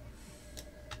melee.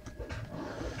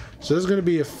 So there's going to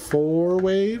be 4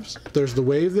 waves. There's the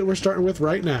wave that we're starting with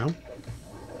right now.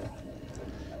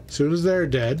 As soon as they're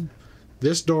dead,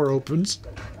 this door opens.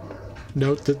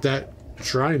 Note that that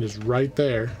shrine is right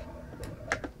there.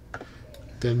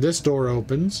 Then this door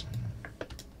opens.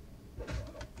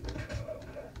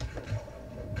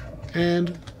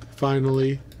 And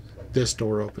finally, this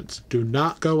door opens. Do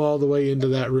not go all the way into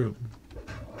that room.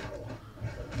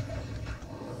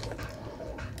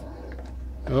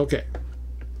 Okay.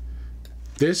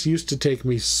 This used to take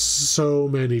me so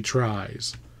many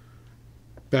tries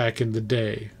back in the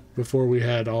day, before we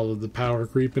had all of the power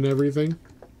creep and everything.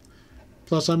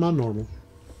 Plus, I'm on normal.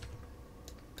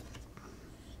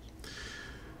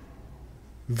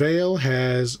 Vale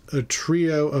has a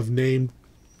trio of named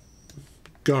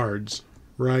guards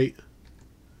right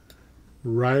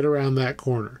around that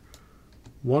corner.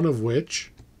 One of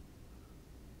which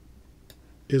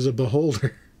is a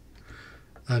beholder.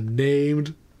 A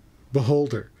named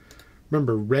beholder.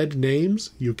 Remember, red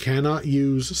names, you cannot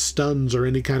use stuns or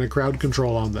any kind of crowd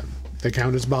control on them. They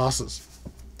count as bosses.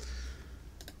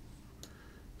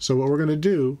 So what we're going to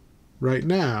do right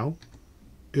now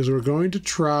is we're going to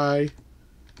try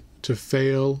to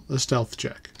fail a stealth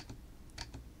check.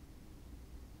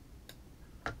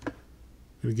 I'm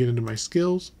going to get into my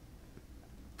skills,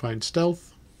 find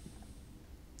stealth.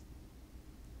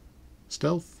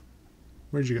 Stealth?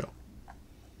 Where'd you go?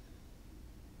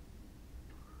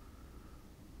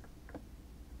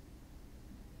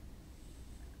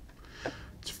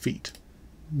 It's feat.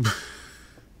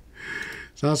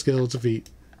 It's not a skill, it's a feat.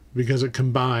 Because it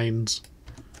combines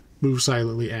move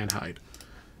silently and hide.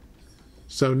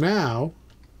 So now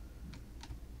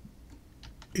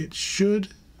it should...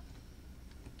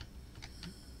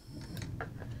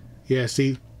 Yeah,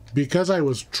 see, because I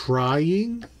was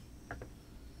trying,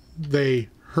 they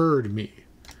heard me.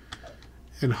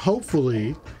 And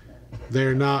hopefully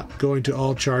they're not going to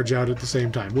all charge out at the same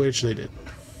time, which they did.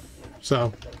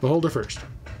 So, beholder first.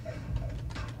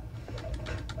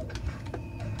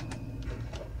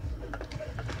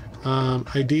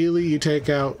 Ideally, you take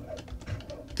out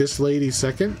this lady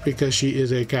second because she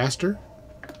is a caster,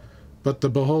 but the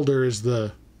beholder is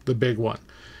the big one.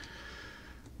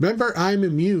 Remember, I'm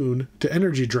immune to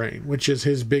energy drain, which is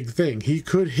his big thing. He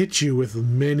could hit you with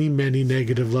many, many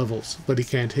negative levels, but he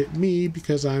can't hit me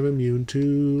because I'm immune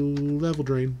to level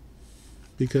drain.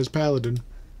 Because paladin.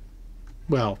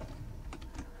 Well,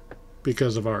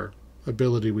 because of our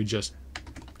ability we just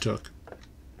took.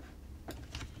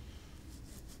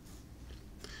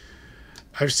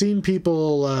 I've seen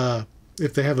people,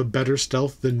 if they have a better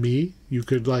stealth than me, you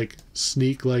could, like,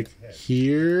 sneak, like,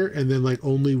 here, and then, like,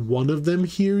 only one of them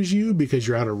hears you because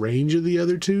you're out of range of the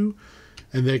other two,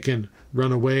 and they can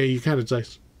run away. You kind of, like,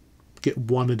 get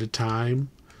one at a time.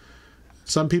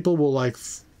 Some people will, like,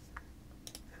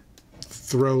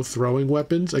 throw throwing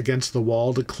weapons against the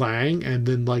wall to clang, and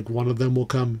then, like, one of them will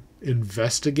come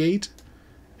investigate,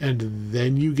 and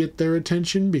then you get their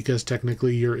attention because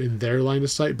technically you're in their line of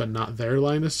sight but not their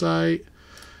line of sight.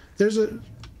 There's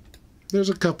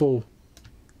a couple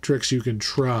tricks you can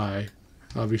try.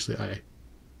 Obviously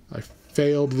I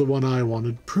failed the one I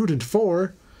wanted. Prudent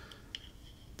 4.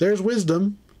 There's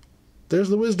wisdom. There's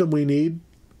the wisdom we need.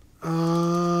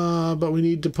 But we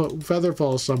need to put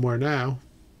Featherfall somewhere now.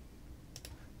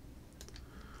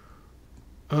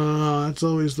 That's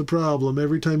always the problem.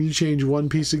 Every time you change one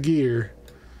piece of gear,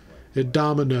 it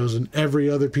dominoes and every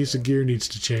other piece of gear needs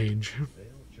to change.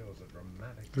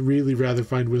 I'd really rather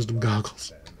find wisdom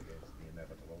goggles.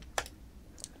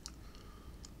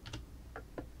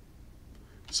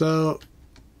 So,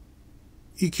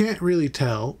 you can't really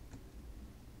tell.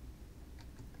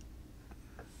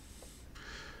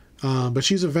 But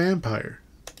she's a vampire.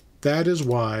 That is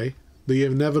why the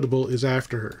inevitable is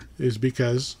after her. Is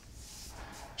because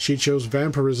she chose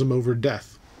vampirism over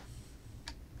death.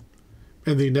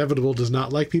 And the inevitable does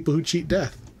not like people who cheat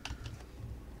death.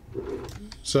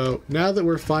 So, now that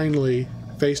we're finally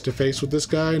face to face with this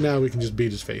guy, now we can just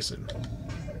beat his face in.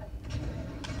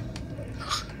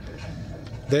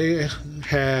 They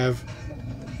have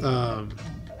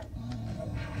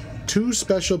 2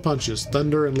 special punches,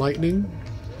 thunder and lightning.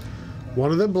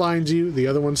 One of them blinds you, the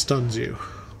other one stuns you.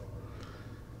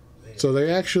 So they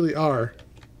actually are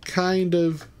kind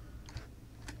of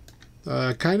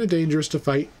dangerous to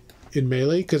fight in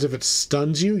melee, because if it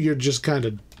stuns you, you're just kind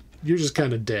of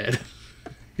dead.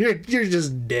 you're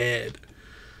just dead.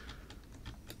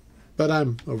 But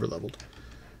I'm overleveled.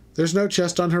 There's no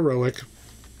chest on heroic.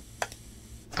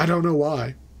 I don't know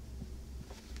why.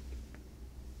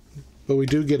 But we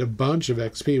do get a bunch of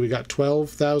XP. We got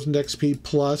 12,000 XP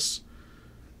plus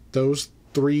those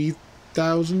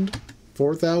 3,000,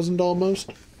 4,000 almost.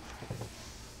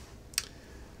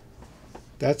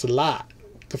 That's a lot.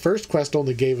 The first quest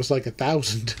only gave us like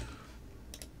 1,000.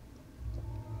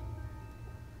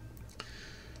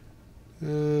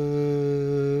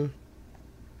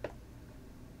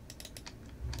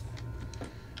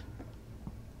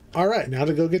 Alright, now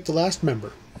to go get the last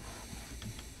member.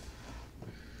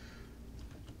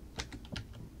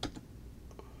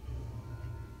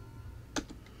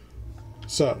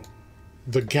 So,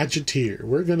 the Gadgeteer.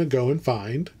 We're going to go and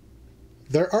find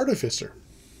their Artificer,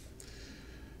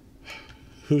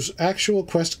 whose actual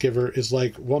quest giver is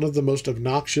like one of the most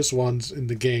obnoxious ones in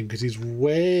the game because he's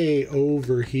way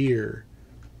over here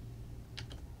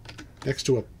next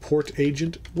to a port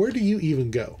agent. Where do you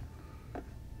even go?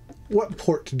 What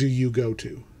port do you go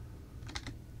to?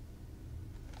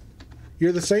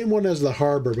 You're the same one as the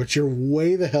harbor, but you're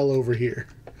way the hell over here.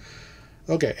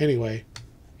 Okay, anyway.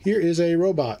 Here is a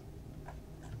robot.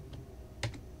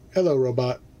 Hello,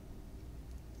 robot.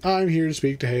 I'm here to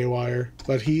speak to Haywire,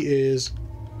 but he is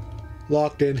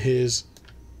locked in his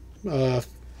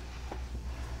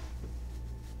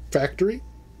factory.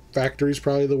 Factory's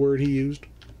probably the word he used.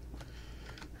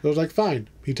 So I was like, fine.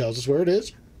 He tells us where it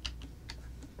is.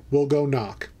 We'll go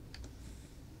knock.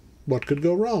 What could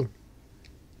go wrong?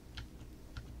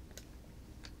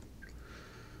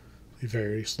 We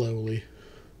very slowly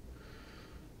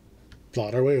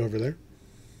plot our way over there.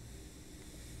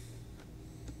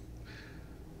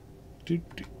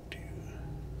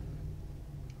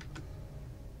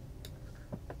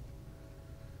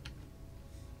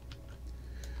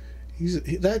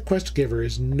 That quest giver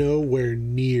is nowhere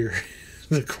near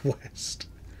the quest.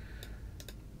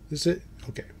 Is it?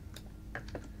 Okay.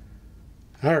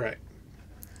 Alright.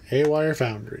 Haywire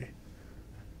Foundry.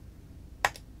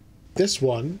 This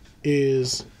one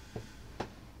is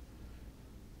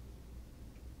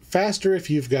faster if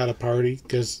you've got a party,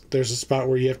 because there's a spot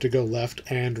where you have to go left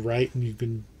and right, and you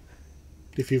can,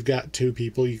 if you've got two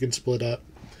people, you can split up.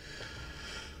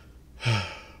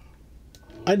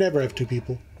 I never have two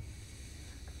people.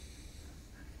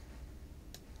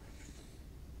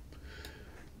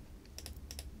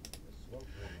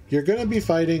 You're going to be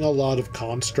fighting a lot of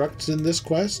constructs in this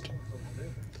quest,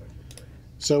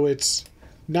 so it's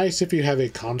nice if you have a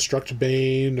construct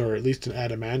bane or at least an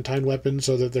adamantine weapon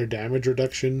so that their damage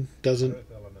reduction doesn't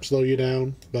slow you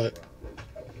down, but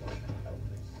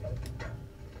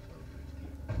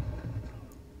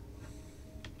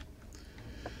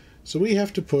so we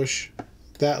have to push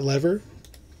that lever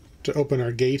to open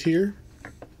our gate here,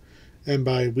 and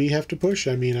by we have to push,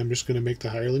 I mean I'm just going to make the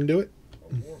hireling do it.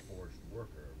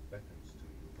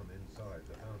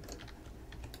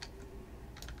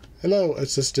 Hello,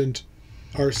 Assistant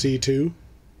RC2.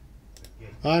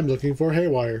 I'm looking for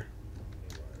Haywire.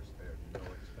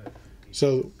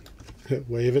 So,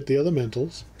 wave at the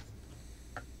elementals.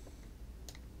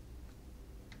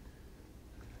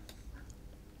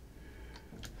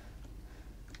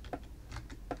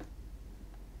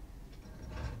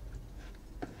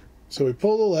 So we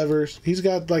pull the levers. He's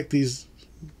got like these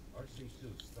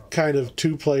kind of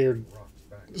two-player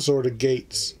sort of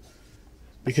gates,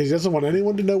 because he doesn't want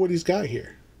anyone to know what he's got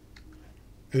here.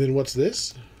 And then what's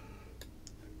this?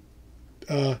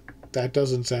 That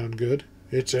doesn't sound good.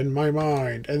 It's in my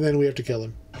mind. And then we have to kill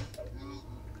him.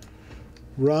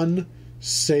 Run,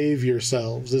 save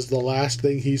yourselves is the last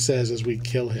thing he says as we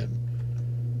kill him.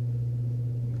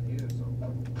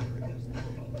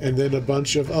 And then a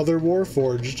bunch of other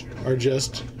Warforged are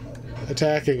just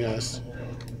attacking us.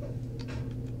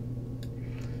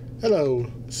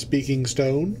 Hello, Speaking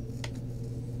Stone.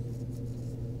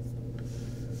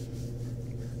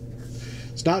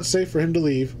 It's not safe for him to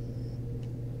leave.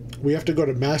 We have to go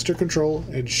to Master Control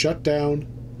and shut down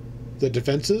the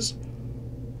defenses,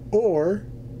 or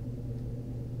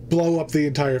blow up the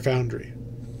entire foundry.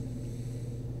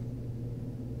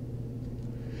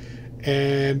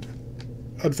 And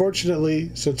unfortunately,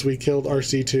 since we killed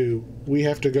RC2, we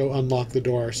have to go unlock the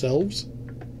door ourselves,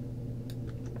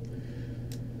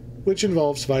 which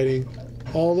involves fighting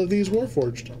all of these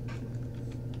Warforged.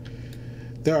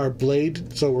 There are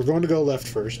blade, so we're going to go left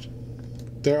first.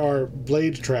 There are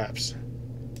blade traps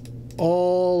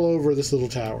all over this little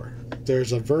tower.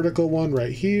 There's a vertical one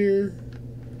right here.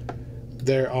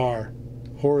 There are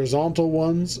horizontal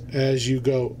ones as you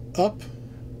go up.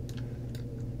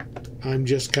 I'm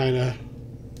just kind of...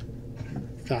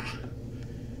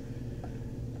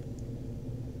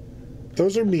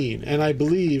 Those are mean, and I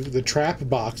believe the trap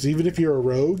box, even if you're a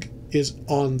rogue, is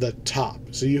on the top.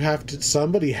 So you have to,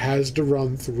 somebody has to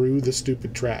run through the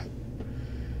stupid trap.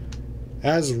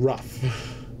 That's rough.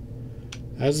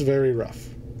 That's very rough.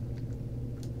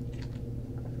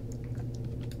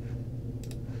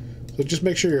 So just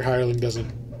make sure your hireling doesn't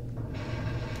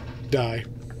die.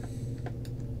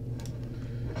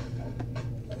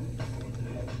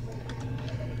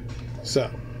 So,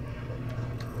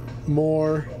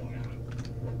 more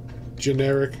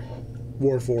generic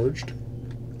Warforged.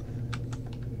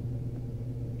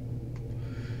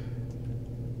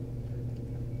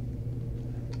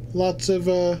 Lots of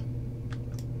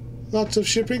Lots of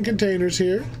shipping containers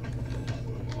here.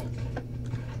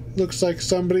 Looks like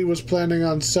somebody was planning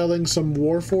on selling some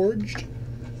Warforged,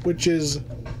 which is,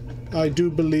 I do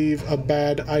believe, a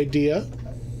bad idea.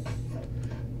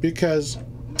 Because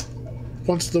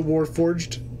once the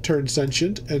Warforged turn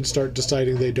sentient and start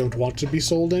deciding they don't want to be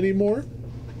sold anymore,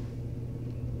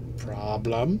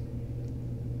 problem.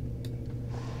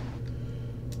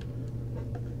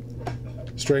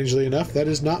 Strangely enough, that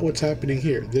is not what's happening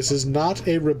here. This is not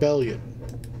a rebellion.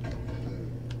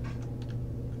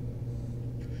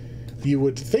 You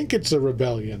would think it's a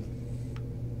rebellion.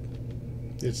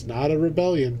 It's not a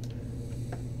rebellion.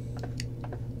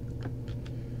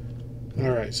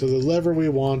 Alright, so the lever we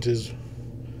want is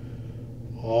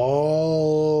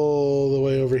all the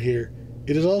way over here.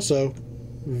 It is also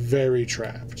very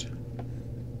trapped.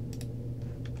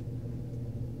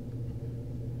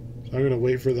 So I'm going to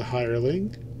wait for the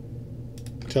hireling.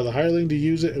 Tell the hireling to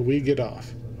use it and we get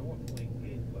off.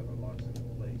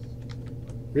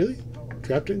 Really?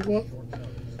 Trapped in what?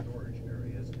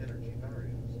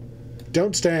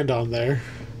 Don't stand on there.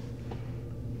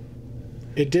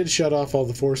 It did shut off all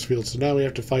the force fields, so now we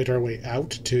have to fight our way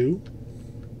out too.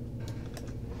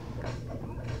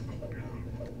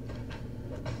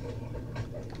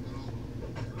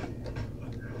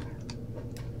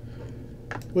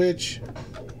 Which,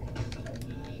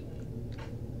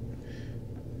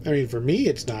 I mean, for me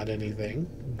it's not anything.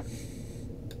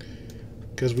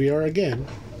 Because we are, again,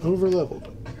 over-leveled.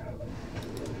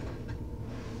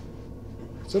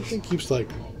 Something keeps, like,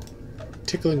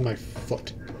 tickling my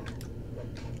foot.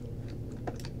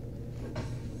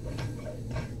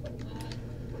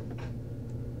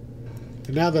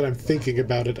 And now that I'm thinking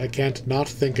about it, I can't not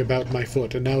think about my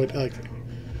foot. And now it, like...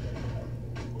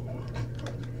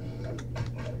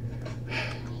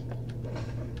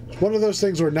 It's one of those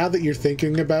things where now that you're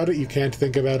thinking about it, you can't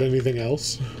think about anything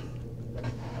else.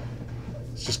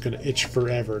 It's just gonna itch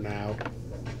forever now.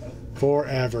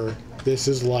 Forever. This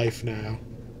is life now.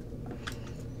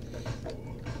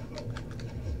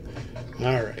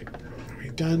 Alright. Are we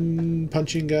done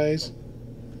punching, guys?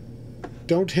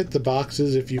 Don't hit the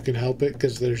boxes if you can help it,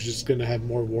 because there's just gonna have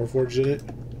more Warforged in it.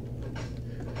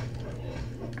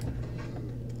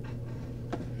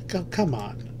 Come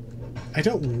on. I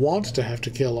don't want to have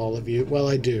to kill all of you. Well,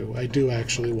 I do. I do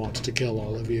actually want to kill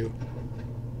all of you.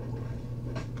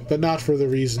 But not for the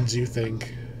reasons you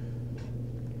think.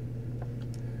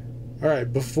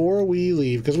 Alright, before we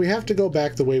leave, because we have to go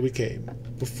back the way we came.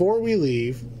 Before we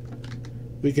leave,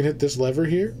 we can hit this lever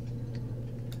here.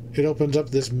 It opens up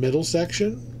this middle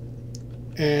section,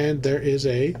 and there is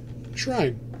a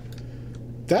shrine.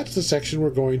 That's the section we're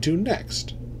going to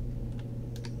next.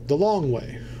 The long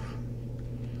way.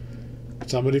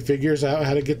 Somebody figures out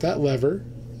how to get that lever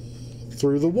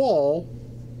through the wall.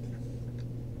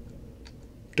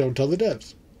 Don't tell the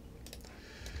devs.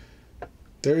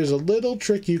 There is a little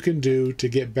trick you can do to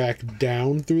get back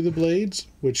down through the blades,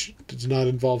 which does not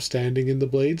involve standing in the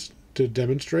blades to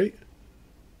demonstrate.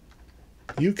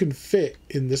 You can fit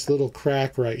in this little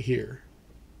crack right here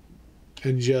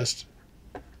and just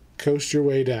coast your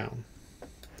way down.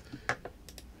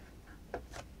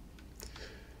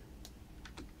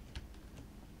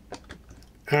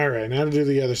 Alright, now to do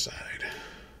the other side.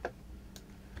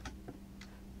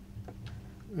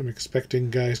 I'm expecting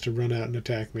guys to run out and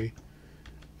attack me.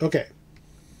 Okay.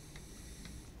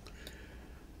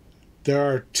 There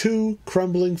are 2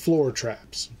 crumbling floor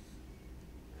traps.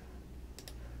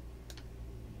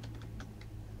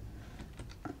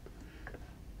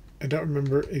 I don't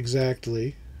remember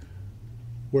exactly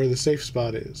where the safe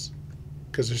spot is,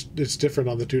 because it's different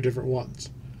on the 2 different ones.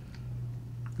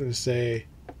 I'm going to say...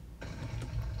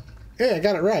 Hey, I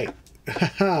got it right.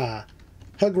 Haha.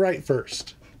 Hug right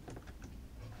first.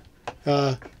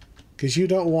 Because you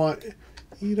don't want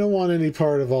any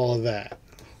part of all of that.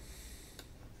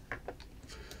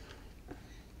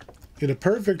 In a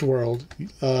perfect world,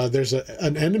 there's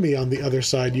an enemy on the other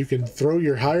side. You can throw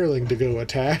your hireling to go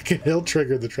attack, and he'll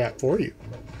trigger the trap for you.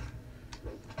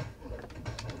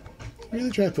 Really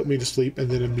try to put me to sleep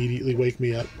and then immediately wake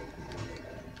me up.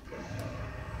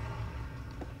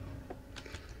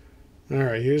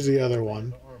 Alright, here's the other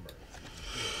one.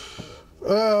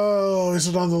 Oh, is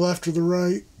it on the left or the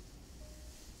right?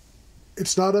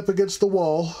 It's not up against the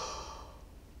wall.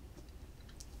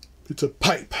 It's a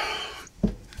pipe.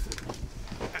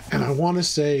 And I want to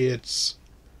say it's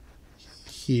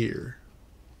here.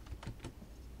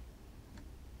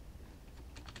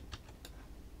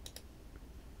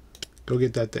 Go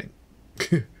get that thing.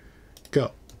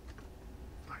 Go.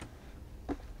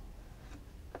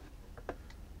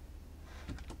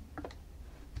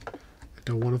 I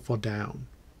don't want to fall down.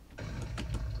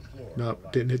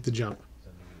 Nope, didn't hit the jump.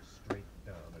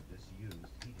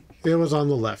 It was on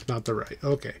the left, not the right.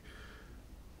 Okay.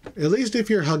 At least if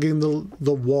you're hugging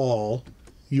the wall,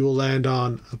 you will land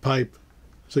on a pipe,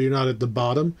 so you're not at the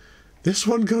bottom. This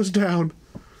one goes down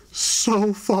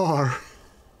so far.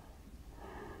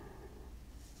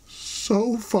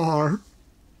 So far.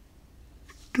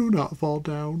 Do not fall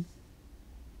down.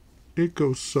 It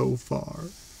goes so far.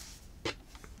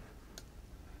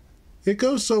 It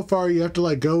goes so far you have to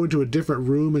like go into a different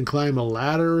room and climb a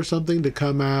ladder or something to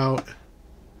come out.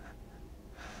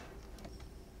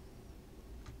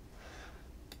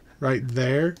 Right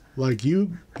there. Like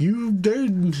you do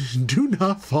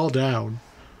not fall down.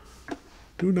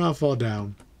 Do not fall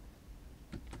down.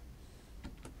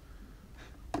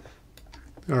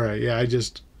 Alright, yeah, I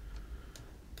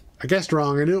guessed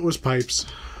wrong. I knew it was pipes.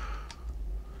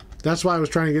 That's why I was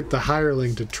trying to get the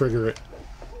hireling to trigger it.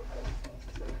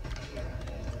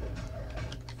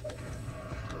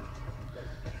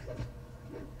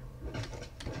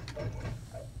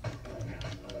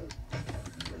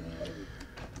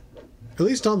 At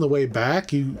least on the way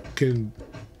back, you can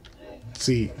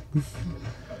see.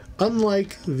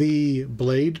 Unlike the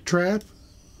blade trap,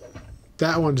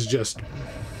 that one's just...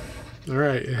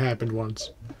 Alright, it happened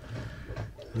once.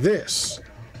 This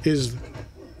is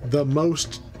the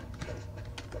most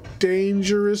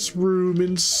dangerous room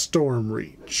in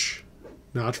Stormreach.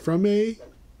 Not from a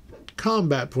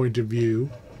combat point of view,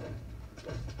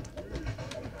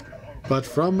 but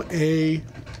from a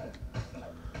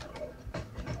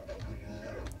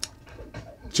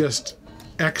just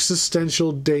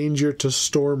existential danger to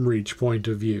Stormreach point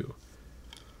of view.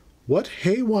 What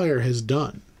Haywire has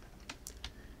done,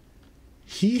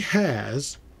 he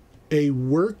has a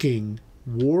working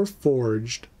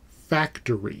Warforged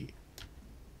factory.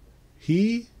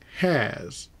 He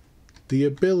has the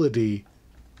ability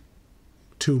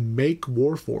to make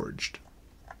Warforged.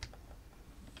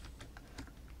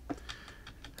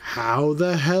 How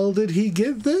the hell did he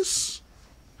get this?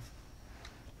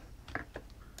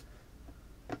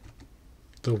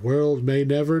 The world may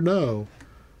never know,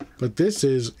 but this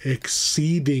is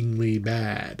exceedingly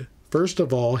bad. First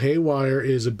of all, Haywire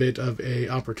is a bit of an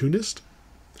opportunist.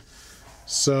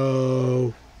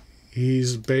 So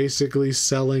he's basically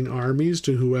selling armies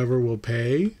to whoever will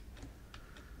pay.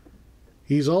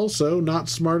 He's also not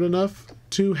smart enough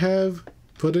to have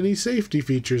put any safety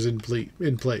features in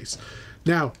place.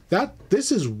 Now,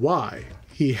 this is why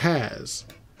he has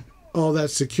all that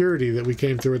security that we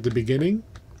came through at the beginning,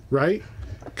 right?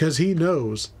 Because he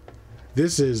knows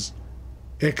this is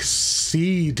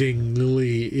exceedingly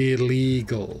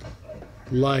illegal.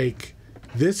 Like,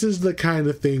 this is the kind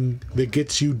of thing that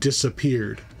gets you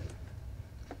disappeared.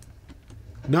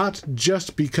 Not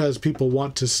just because people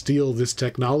want to steal this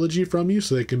technology from you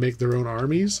so they can make their own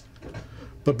armies,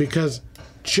 but because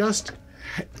just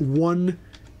one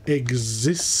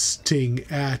existing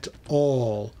at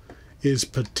all is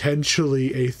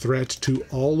potentially a threat to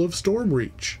all of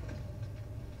Stormreach.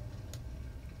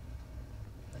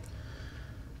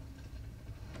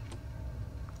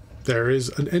 There is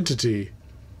an entity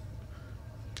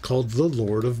called the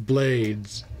Lord of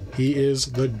Blades. He is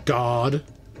the god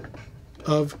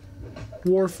of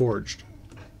Warforged.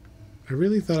 I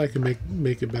really thought I could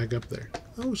make it back up there.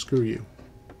 Oh, screw you.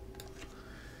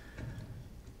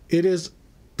 It is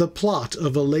the plot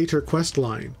of a later quest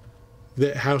line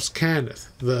that House Cannith,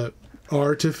 the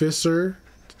Artificer,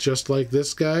 just like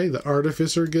this guy, the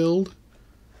Artificer Guild,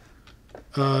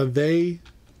 they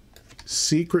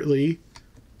secretly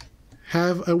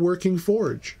have a working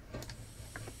forge.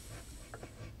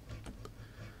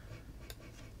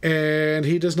 And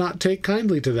he does not take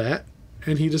kindly to that,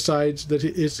 and he decides that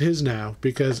it's his now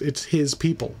because it's his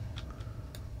people.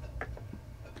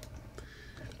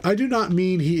 I do not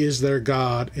mean he is their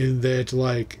god in that,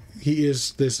 like, he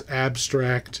is this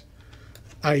abstract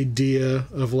idea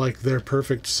of, like, their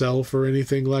perfect self or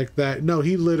anything like that. No,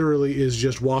 he literally is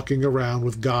just walking around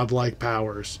with godlike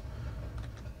powers.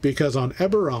 Because on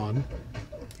Eberron,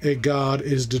 a god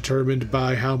is determined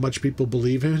by how much people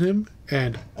believe in him,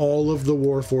 and all of the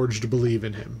Warforged believe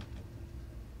in him.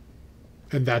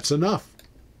 And that's enough.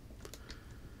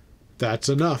 That's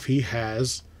enough. He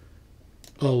has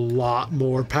a lot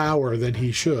more power than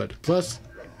he should. Plus,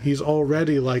 he's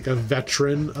already like a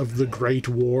veteran of the Great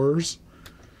Wars.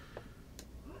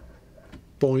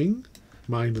 Boing.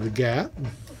 Mind the gap.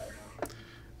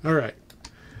 Alright.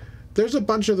 There's a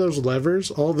bunch of those levers.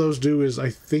 All those do is, I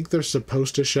think they're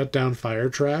supposed to shut down fire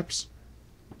traps.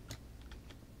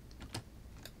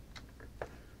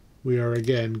 We are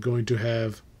again going to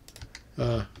have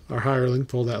our hireling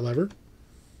pull that lever.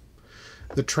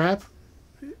 The trap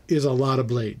is a lot of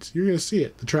blades. You're going to see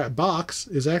it. The trap box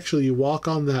is actually you walk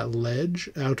on that ledge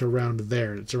out around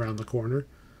there. It's around the corner.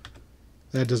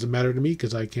 That doesn't matter to me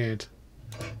because I can't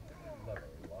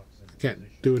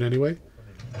do it anyway.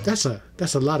 That's a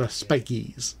lot of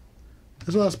spikies.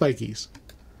 That's a lot of spikies.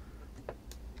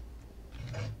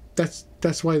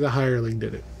 That's why the hireling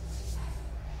did it.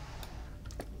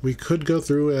 We could go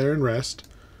through there and rest.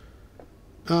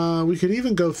 We could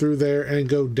even go through there and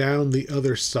go down the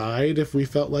other side if we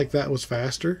felt like that was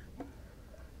faster.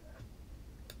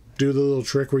 Do the little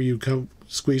trick where you come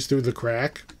squeeze through the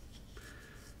crack.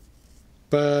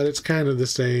 But it's kind of the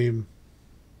same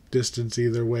distance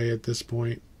either way at this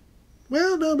point.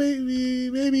 Well, no,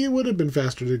 maybe it would have been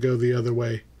faster to go the other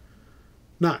way.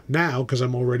 Not now, because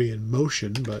I'm already in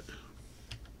motion, but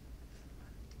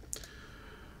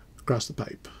across the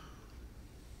pipe.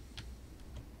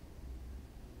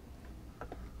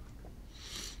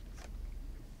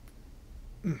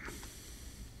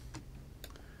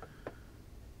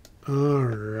 All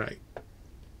right.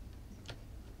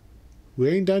 We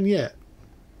ain't done yet.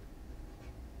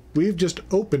 We've just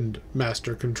opened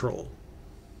Master Control.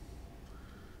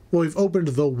 Well, we've opened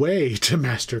the way to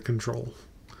Master Control.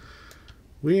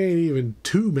 We ain't even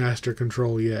to Master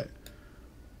Control yet.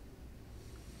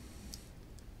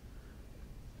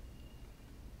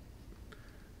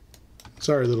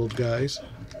 Sorry, little guys.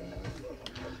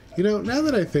 You know, now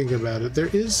that I think about it, there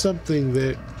is something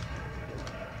that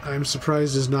I'm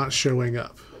surprised is not showing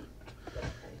up.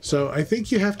 So I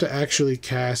think you have to actually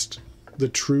cast the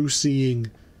True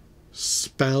Seeing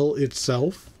spell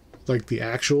itself, like the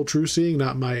actual True Seeing,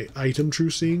 not my item True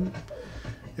Seeing.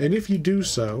 And if you do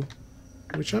so,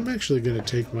 which I'm actually going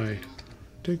to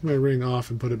take my ring off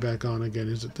and put it back on again.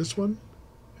 Is it this one?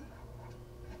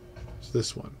 It's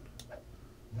this one.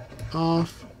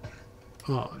 Off,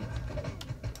 on.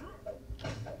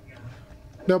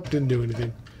 Nope, didn't do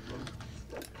anything.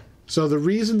 So the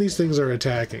reason these things are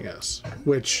attacking us,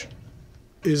 which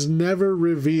is never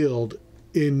revealed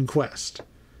in Quest,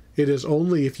 it is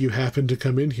only if you happen to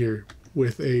come in here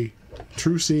with a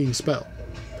True Seeing spell.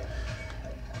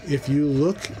 If you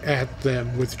look at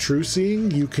them with True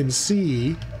Seeing, you can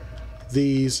see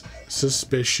these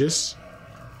suspicious,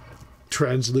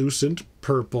 translucent,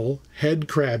 purple head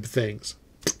crab things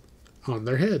on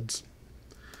their heads.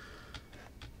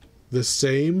 The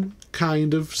same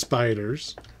kind of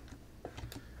spiders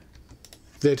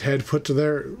that had put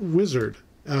their wizard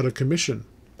out of commission.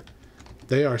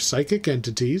 They are psychic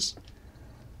entities.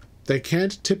 They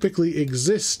can't typically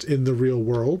exist in the real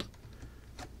world,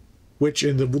 which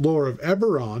in the lore of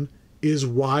Eberron is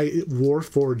why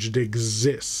Warforged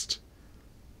exist.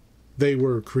 They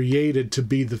were created to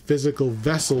be the physical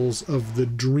vessels of the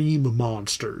dream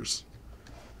monsters.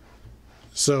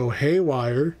 So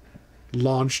Haywire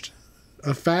launched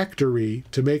a factory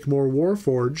to make more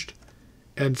Warforged,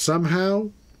 and somehow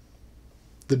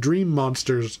the dream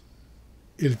monsters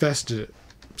infested it.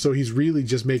 So he's really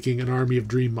just making an army of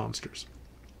dream monsters.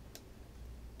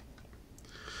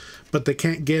 But they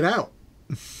can't get out.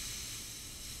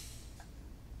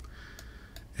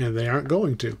 And they aren't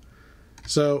going to.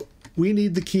 So we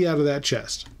need the key out of that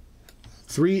chest.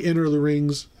 3 inner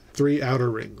rings, 3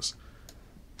 outer rings.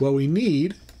 What we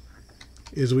need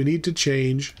is we need to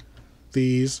change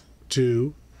these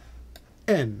to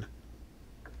N.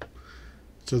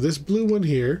 So this blue one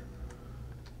here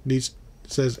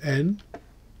says N.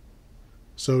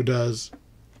 So does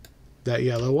that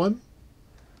yellow one.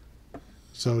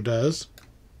 So does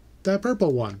that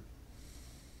purple one.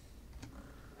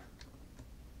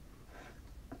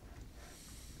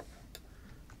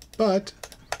 But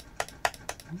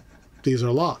these are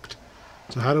locked.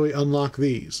 So how do we unlock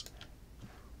these?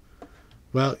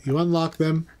 Well, you unlock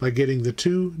them by getting the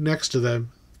 2 next to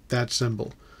them, that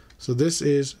symbol. So this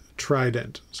is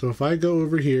Trident. So if I go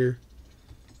over here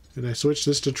and I switch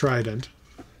this to Trident,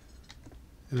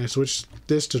 and I switch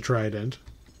this to Trident,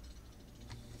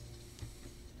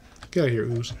 get out of here,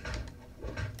 Ooze.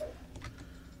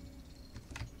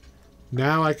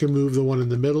 Now I can move the one in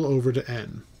the middle over to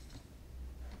N.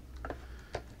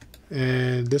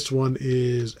 And this one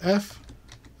is F.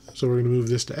 So we're going to move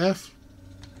this to F.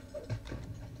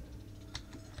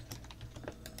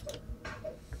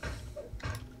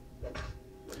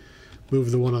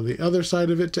 Move the one on the other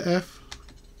side of it to F.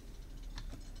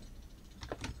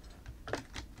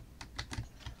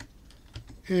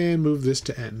 And move this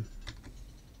to N.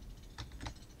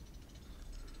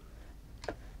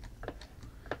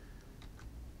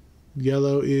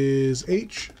 Yellow is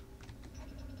H.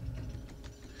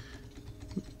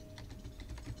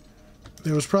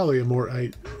 There was probably a more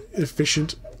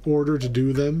efficient order to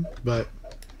do them, but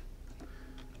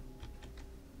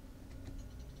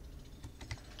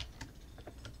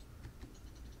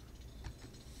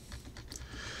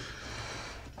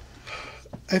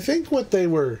I think what they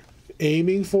were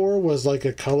aiming for was like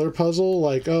a color puzzle,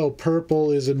 like, oh,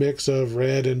 purple is a mix of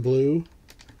red and blue,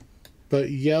 but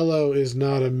yellow is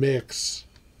not a mix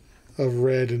of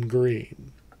red and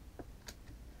green.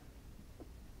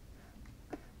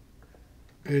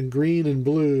 And green and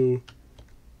blue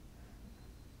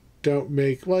don't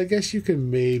make... Well, I guess you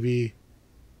can maybe...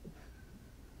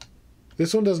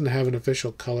 This one doesn't have an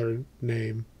official color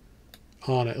name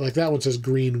on it. Like, that one says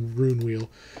green rune wheel.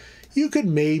 You could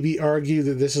maybe argue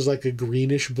that this is like a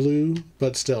greenish blue,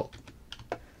 but still.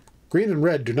 Green and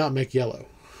red do not make yellow.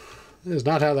 That is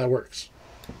not how that works.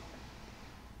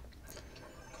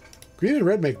 Green and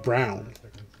red make brown.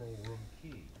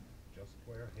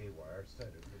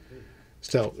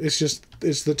 Still, it's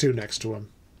the two next to him.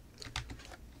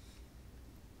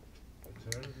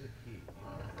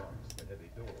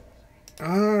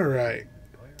 Alright.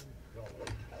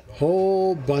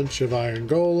 Whole bunch of iron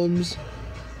golems.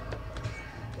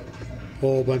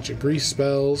 Whole bunch of grease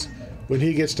spells. When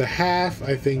he gets to half,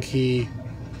 I think he...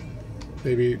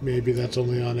 Maybe that's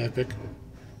only on epic.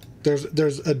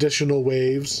 There's additional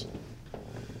waves.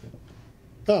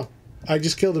 Oh, I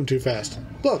just killed him too fast.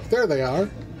 Look, there they are.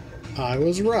 I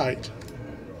was right.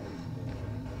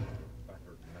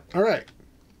 Alright.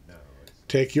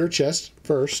 Take your chest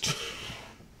first.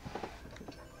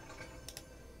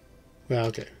 Well,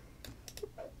 okay.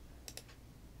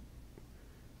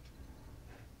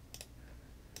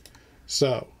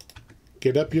 So,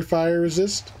 get up your fire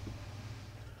resist.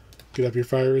 Get up your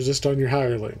fire resist on your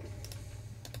hireling.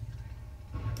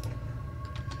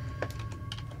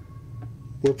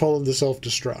 We're pulling the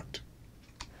self-destruct.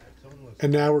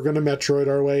 And now we're going to Metroid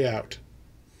our way out.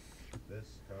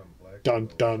 Dun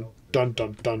dun dun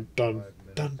dun dun dun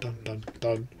dun dun dun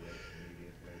dun.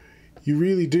 You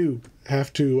really do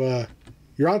have to...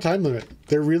 you're on a time limit.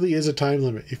 There really is a time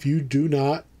limit. If you do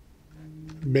not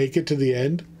make it to the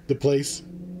end, the place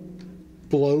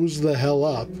blows the hell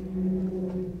up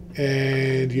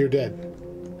and you're dead.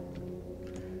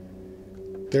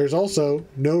 There's also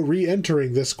no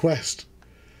re-entering this quest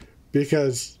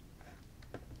because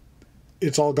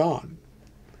it's all gone.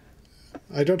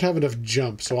 I don't have enough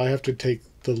jump, so I have to take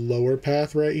the lower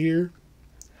path right here.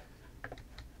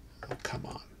 Oh, come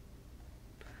on.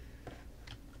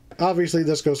 Obviously,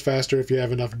 this goes faster if you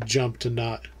have enough jump to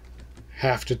not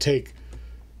have to take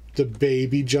the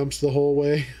baby jumps the whole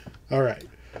way. Alright,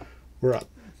 we're up.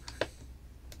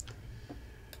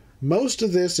 Most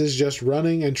of this is just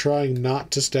running and trying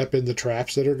not to step in the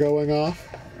traps that are going off.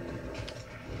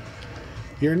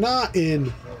 You're not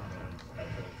in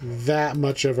that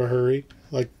much of a hurry.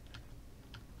 Like,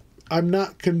 I'm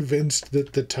not convinced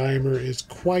that the timer is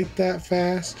quite that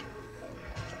fast.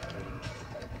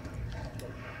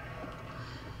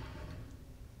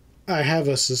 I have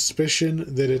a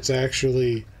suspicion that it's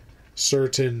actually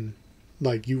certain,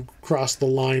 like you cross the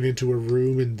line into a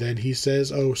room and then he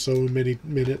says, oh, so many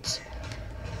minutes.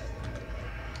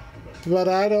 But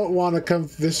I don't want to come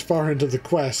this far into the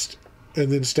quest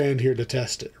and then stand here to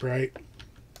test it, right?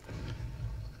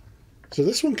 So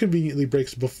this one conveniently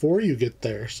breaks before you get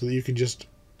there so that you can just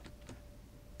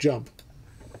jump.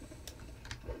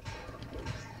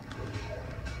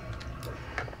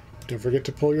 Don't forget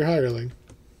to pull your hireling.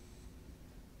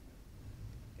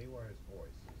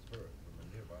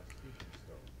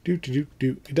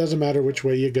 It doesn't matter which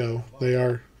way you go.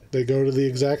 They go to the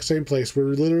exact same place. We're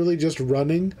literally just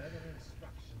running,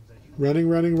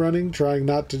 trying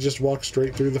not to just walk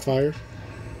straight through the fire.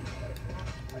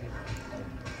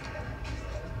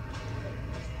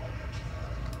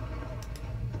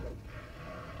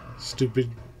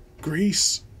 Stupid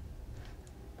grease.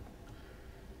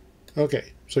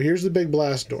 Okay, so here's the big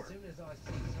blast door.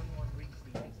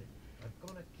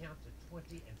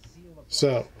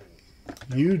 So,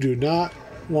 you do not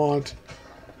want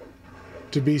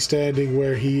to be standing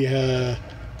where he, yeah,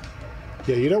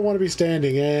 you don't want to be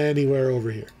standing anywhere over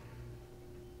here.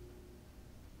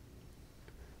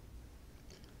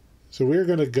 So we're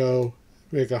going to go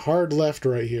make a hard left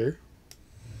right here.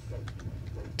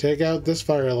 Take out this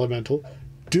fire elemental.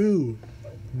 Do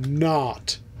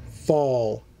not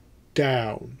fall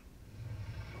down.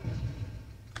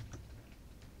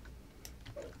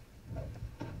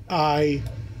 I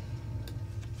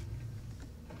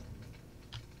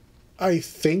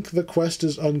think the quest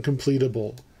is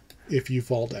uncompletable if you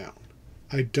fall down.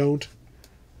 I don't...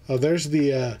 Oh, there's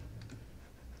the,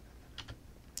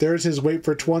 there's his wait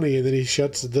for 20 and then he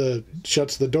shuts the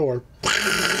door.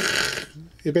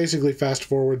 It basically fast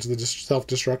forwards the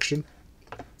self-destruction.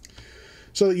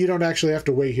 So that you don't actually have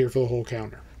to wait here for the whole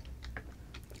counter.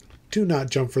 Do not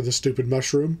jump for the stupid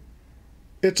mushroom.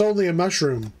 It's only a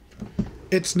mushroom.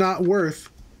 it's not worth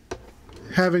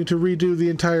having to redo the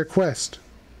entire quest.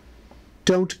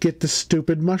 Don't get the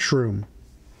stupid mushroom.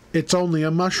 It's only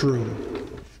a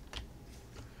mushroom.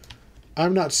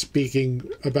 I'm not speaking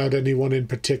about anyone in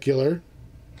particular.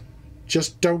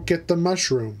 Just don't get the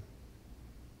mushroom.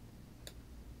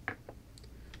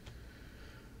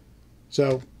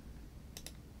 So,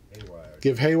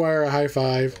 give Haywire a high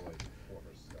five.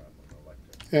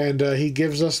 And he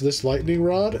gives us this lightning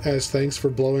rod as thanks for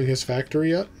blowing his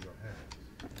factory up.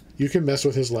 You can mess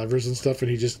with his levers and stuff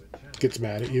and he just gets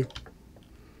mad at you.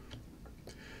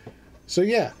 So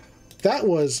yeah, that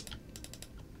was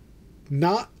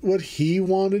not what he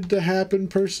wanted to happen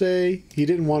per se. He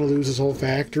didn't want to lose his whole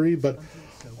factory, but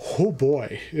oh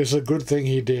boy, it's a good thing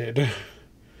he did.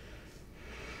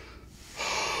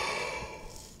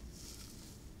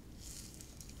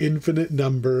 Infinite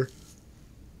number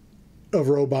of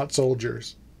robot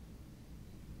soldiers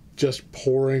just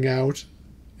pouring out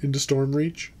into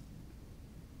Stormreach.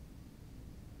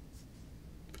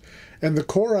 And the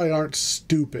Korai aren't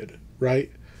stupid,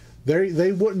 right?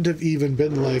 They wouldn't have even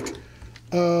been like,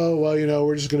 oh, well, you know,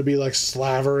 we're just going to be like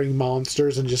slavering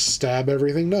monsters and just stab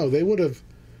everything. No, they would have...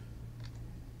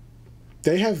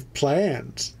 They have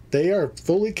plans. They are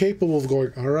fully capable of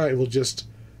going, all right, we'll just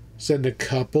send a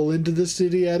couple into the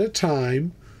city at a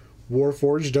time.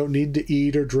 Warforged don't need to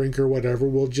eat or drink or whatever.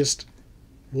 We'll just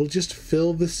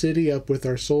fill the city up with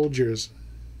our soldiers.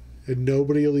 And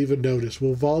nobody will even notice.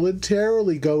 We'll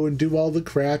voluntarily go and do all the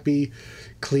crappy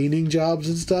cleaning jobs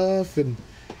and stuff. And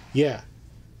yeah.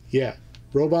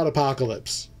 Robot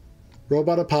Apocalypse.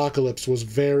 Robot Apocalypse was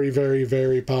very, very,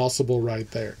 very possible right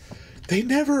there. They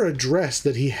never addressed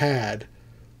that he had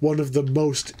one of the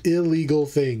most illegal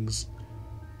things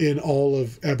in all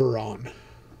of Eberron.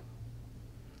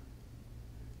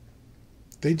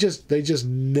 They just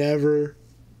never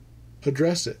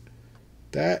address it.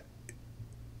 That...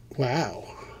 Wow.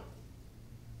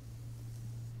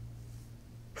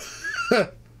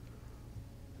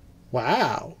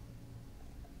 Wow.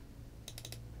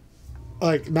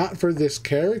 Like, not for this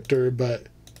character, but...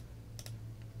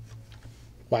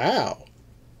 Wow.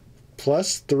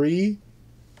 +3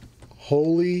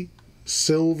 Holy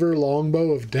Silver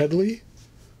Longbow of Deadly?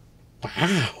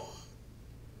 Wow.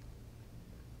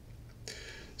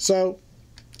 So,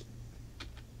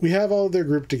 we have all their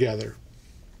group together,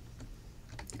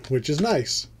 which is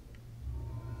nice.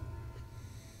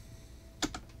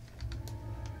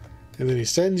 And then he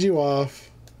sends you off.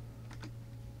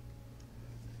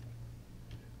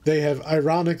 They have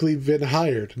ironically been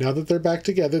hired. Now that they're back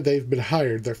together, they've been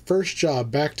hired. Their first job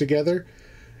back together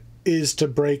is to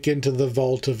break into the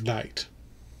Vault of Night.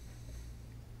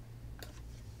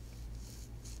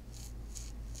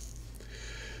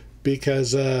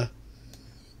 Because the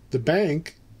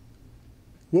bank,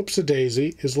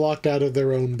 whoops-a-daisy, is locked out of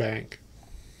their own bank.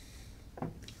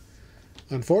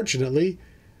 Unfortunately,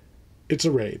 it's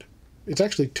a raid. It's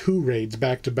actually 2 raids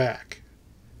back to back.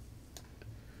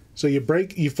 So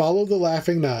you follow the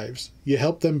Laughing Knives, you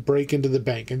help them break into the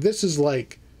bank. And this is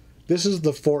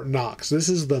the Fort Knox. This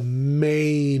is the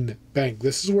main bank.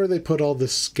 This is where they put all the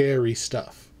scary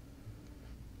stuff.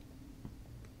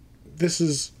 This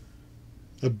is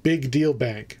a big deal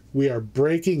bank. We are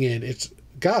breaking in. It's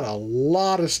got a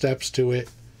lot of steps to it.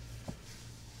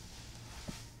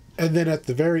 And then at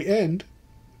the very end,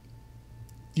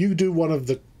 you do one of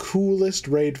the coolest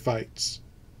raid fights,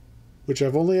 which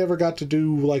I've only ever got to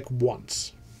do like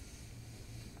once.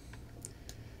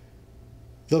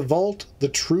 The vault, the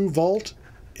true vault,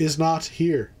 is not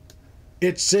here.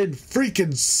 It's in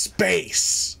freaking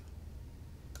space.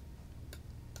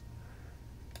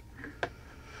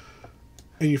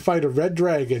 And you fight a red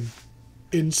dragon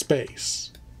in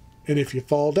space. And if you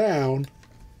fall down,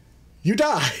 you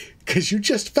die, because you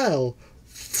just fell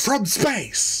from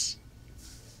space.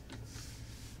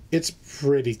 It's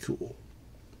pretty cool.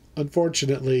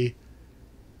 Unfortunately,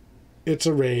 it's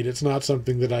a raid. It's not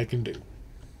something that I can do.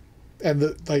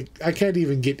 And I can't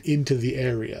even get into the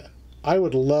area. I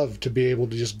would love to be able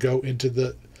to just go into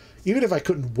the... Even if I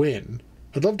couldn't win,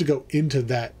 I'd love to go into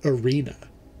that arena.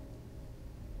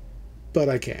 But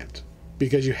I can't.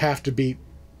 Because you have to be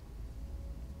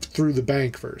through the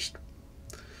bank first.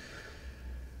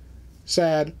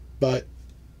 Sad, but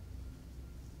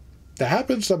that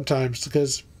happens sometimes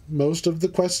because most of the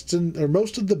quests or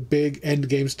most of the big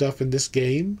endgame stuff in this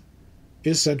game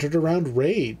is centered around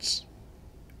raids.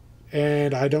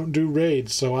 And I don't do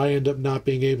raids, so I end up not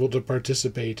being able to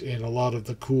participate in a lot of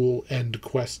the cool end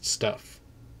quest stuff.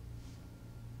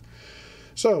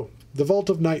 So, the Vault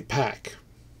of Night pack.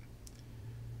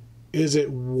 Is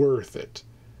it worth it?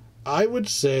 I would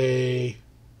say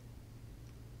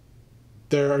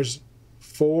There's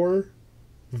 4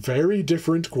 very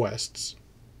different quests.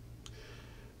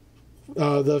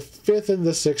 The 5th and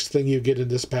the 6th thing you get in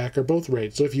this pack are both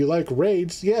raids. So if you like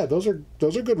raids, yeah, those are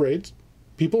good raids.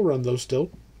 People run those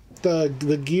still.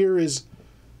 The gear is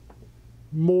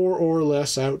more or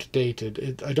less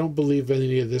outdated. I don't believe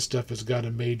any of this stuff has got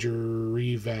a major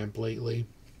revamp lately.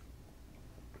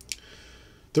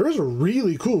 There is a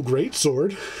really cool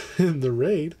greatsword in the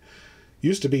raid.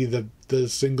 Used to be the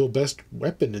single best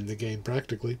weapon in the game,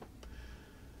 practically.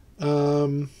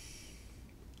 I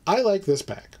like this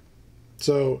pack.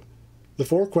 So, the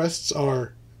 4 quests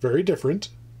are very different.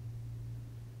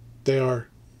 They are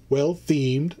well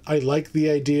themed. I like the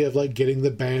idea of like getting the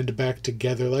band back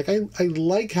together. Like I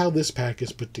like how this pack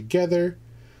is put together.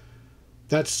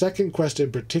 That second quest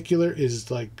in particular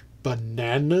is like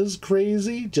bananas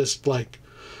crazy. Just like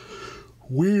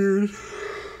weird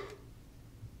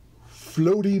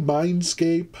floaty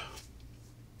mindscape.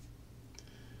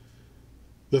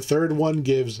 The third one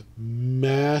gives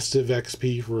massive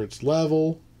XP for its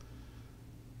level.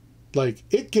 Like,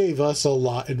 it gave us a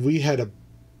lot, and we had a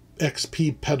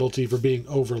XP penalty for being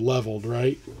over-leveled,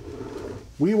 right?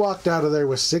 We walked out of there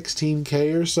with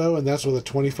 16k or so, and that's with a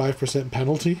 25%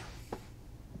 penalty.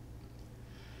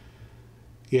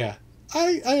 Yeah,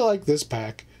 I like this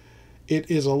pack. It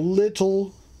is a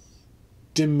little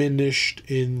diminished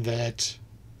in that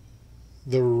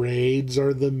the raids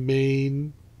are the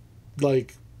main,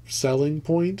 like, selling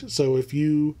point. So if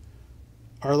you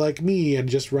are like me and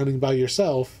just running by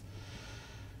yourself,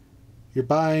 you're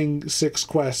buying 6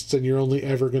 quests and you're only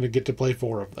ever going to get to play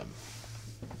 4 of them.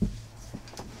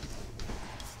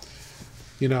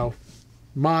 You know,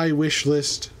 my wish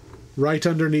list, right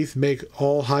underneath, make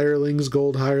all hirelings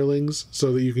gold hirelings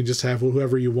so that you can just have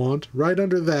whoever you want. Right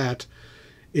under that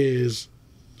is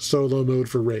solo mode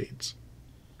for raids.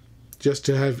 Just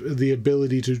to have the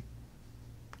ability to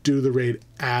do the raid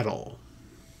at all.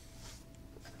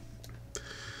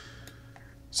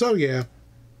 So yeah,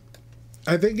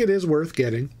 I think it is worth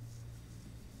getting,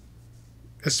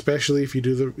 especially if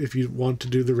you want to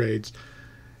do the raids.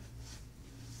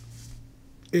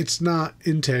 It's not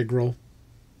integral,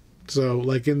 so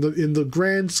like in the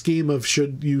grand scheme of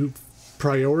should you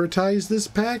prioritize this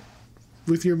pack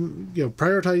with your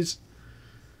prioritize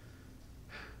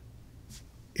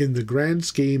in the grand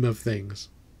scheme of things.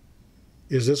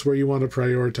 Is this where you want to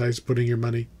prioritize putting your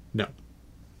money? No.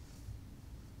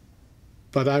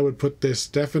 But I would put this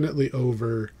definitely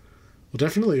over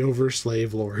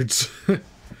Slave Lords.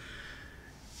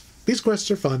 These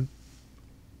quests are fun.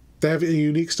 They have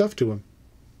unique stuff to them.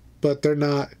 But they're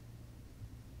not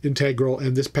integral,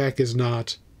 and this pack is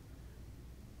not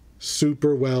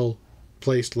super well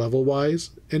placed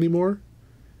level-wise anymore.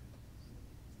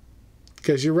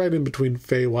 Because you're right in between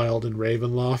Feywild and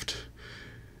Ravenloft.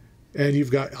 And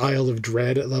you've got Isle of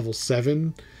Dread at level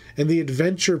 7. And the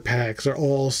adventure packs are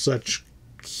all such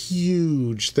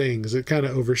huge things. It kind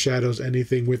of overshadows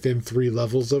anything within 3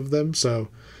 levels of them. So,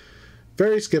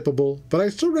 very skippable. But I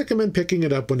still recommend picking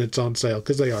it up when it's on sale,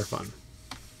 because they are fun.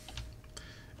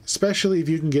 Especially if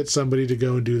you can get somebody to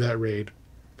go and do that raid.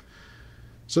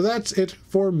 So that's it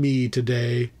for me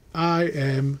today.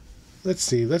 Let's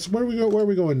see, where are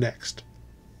we going next?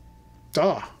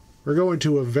 We're going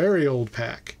to a very old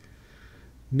pack.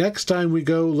 Next time we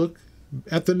go look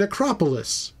at the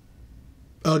Necropolis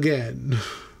again.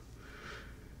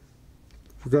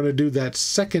 We're going to do that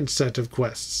second set of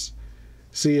quests.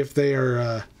 See if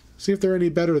they're any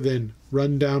better than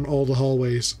run down all the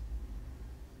hallways.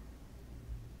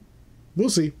 We'll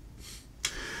see.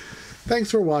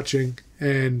 Thanks for watching,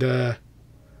 and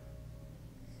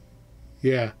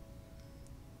yeah.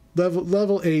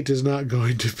 Level 8 is not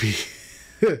going to be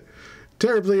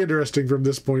terribly interesting from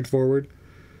this point forward.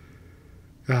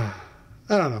 I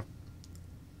don't know.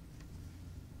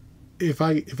 If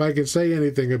I can say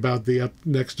anything about the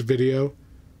next video,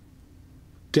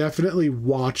 definitely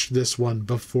watch this one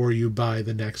before you buy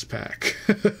the next pack.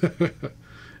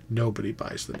 Nobody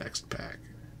buys the next pack.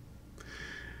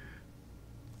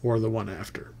 Or the one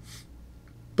after.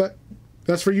 But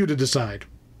that's for you to decide.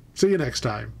 See you next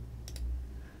time.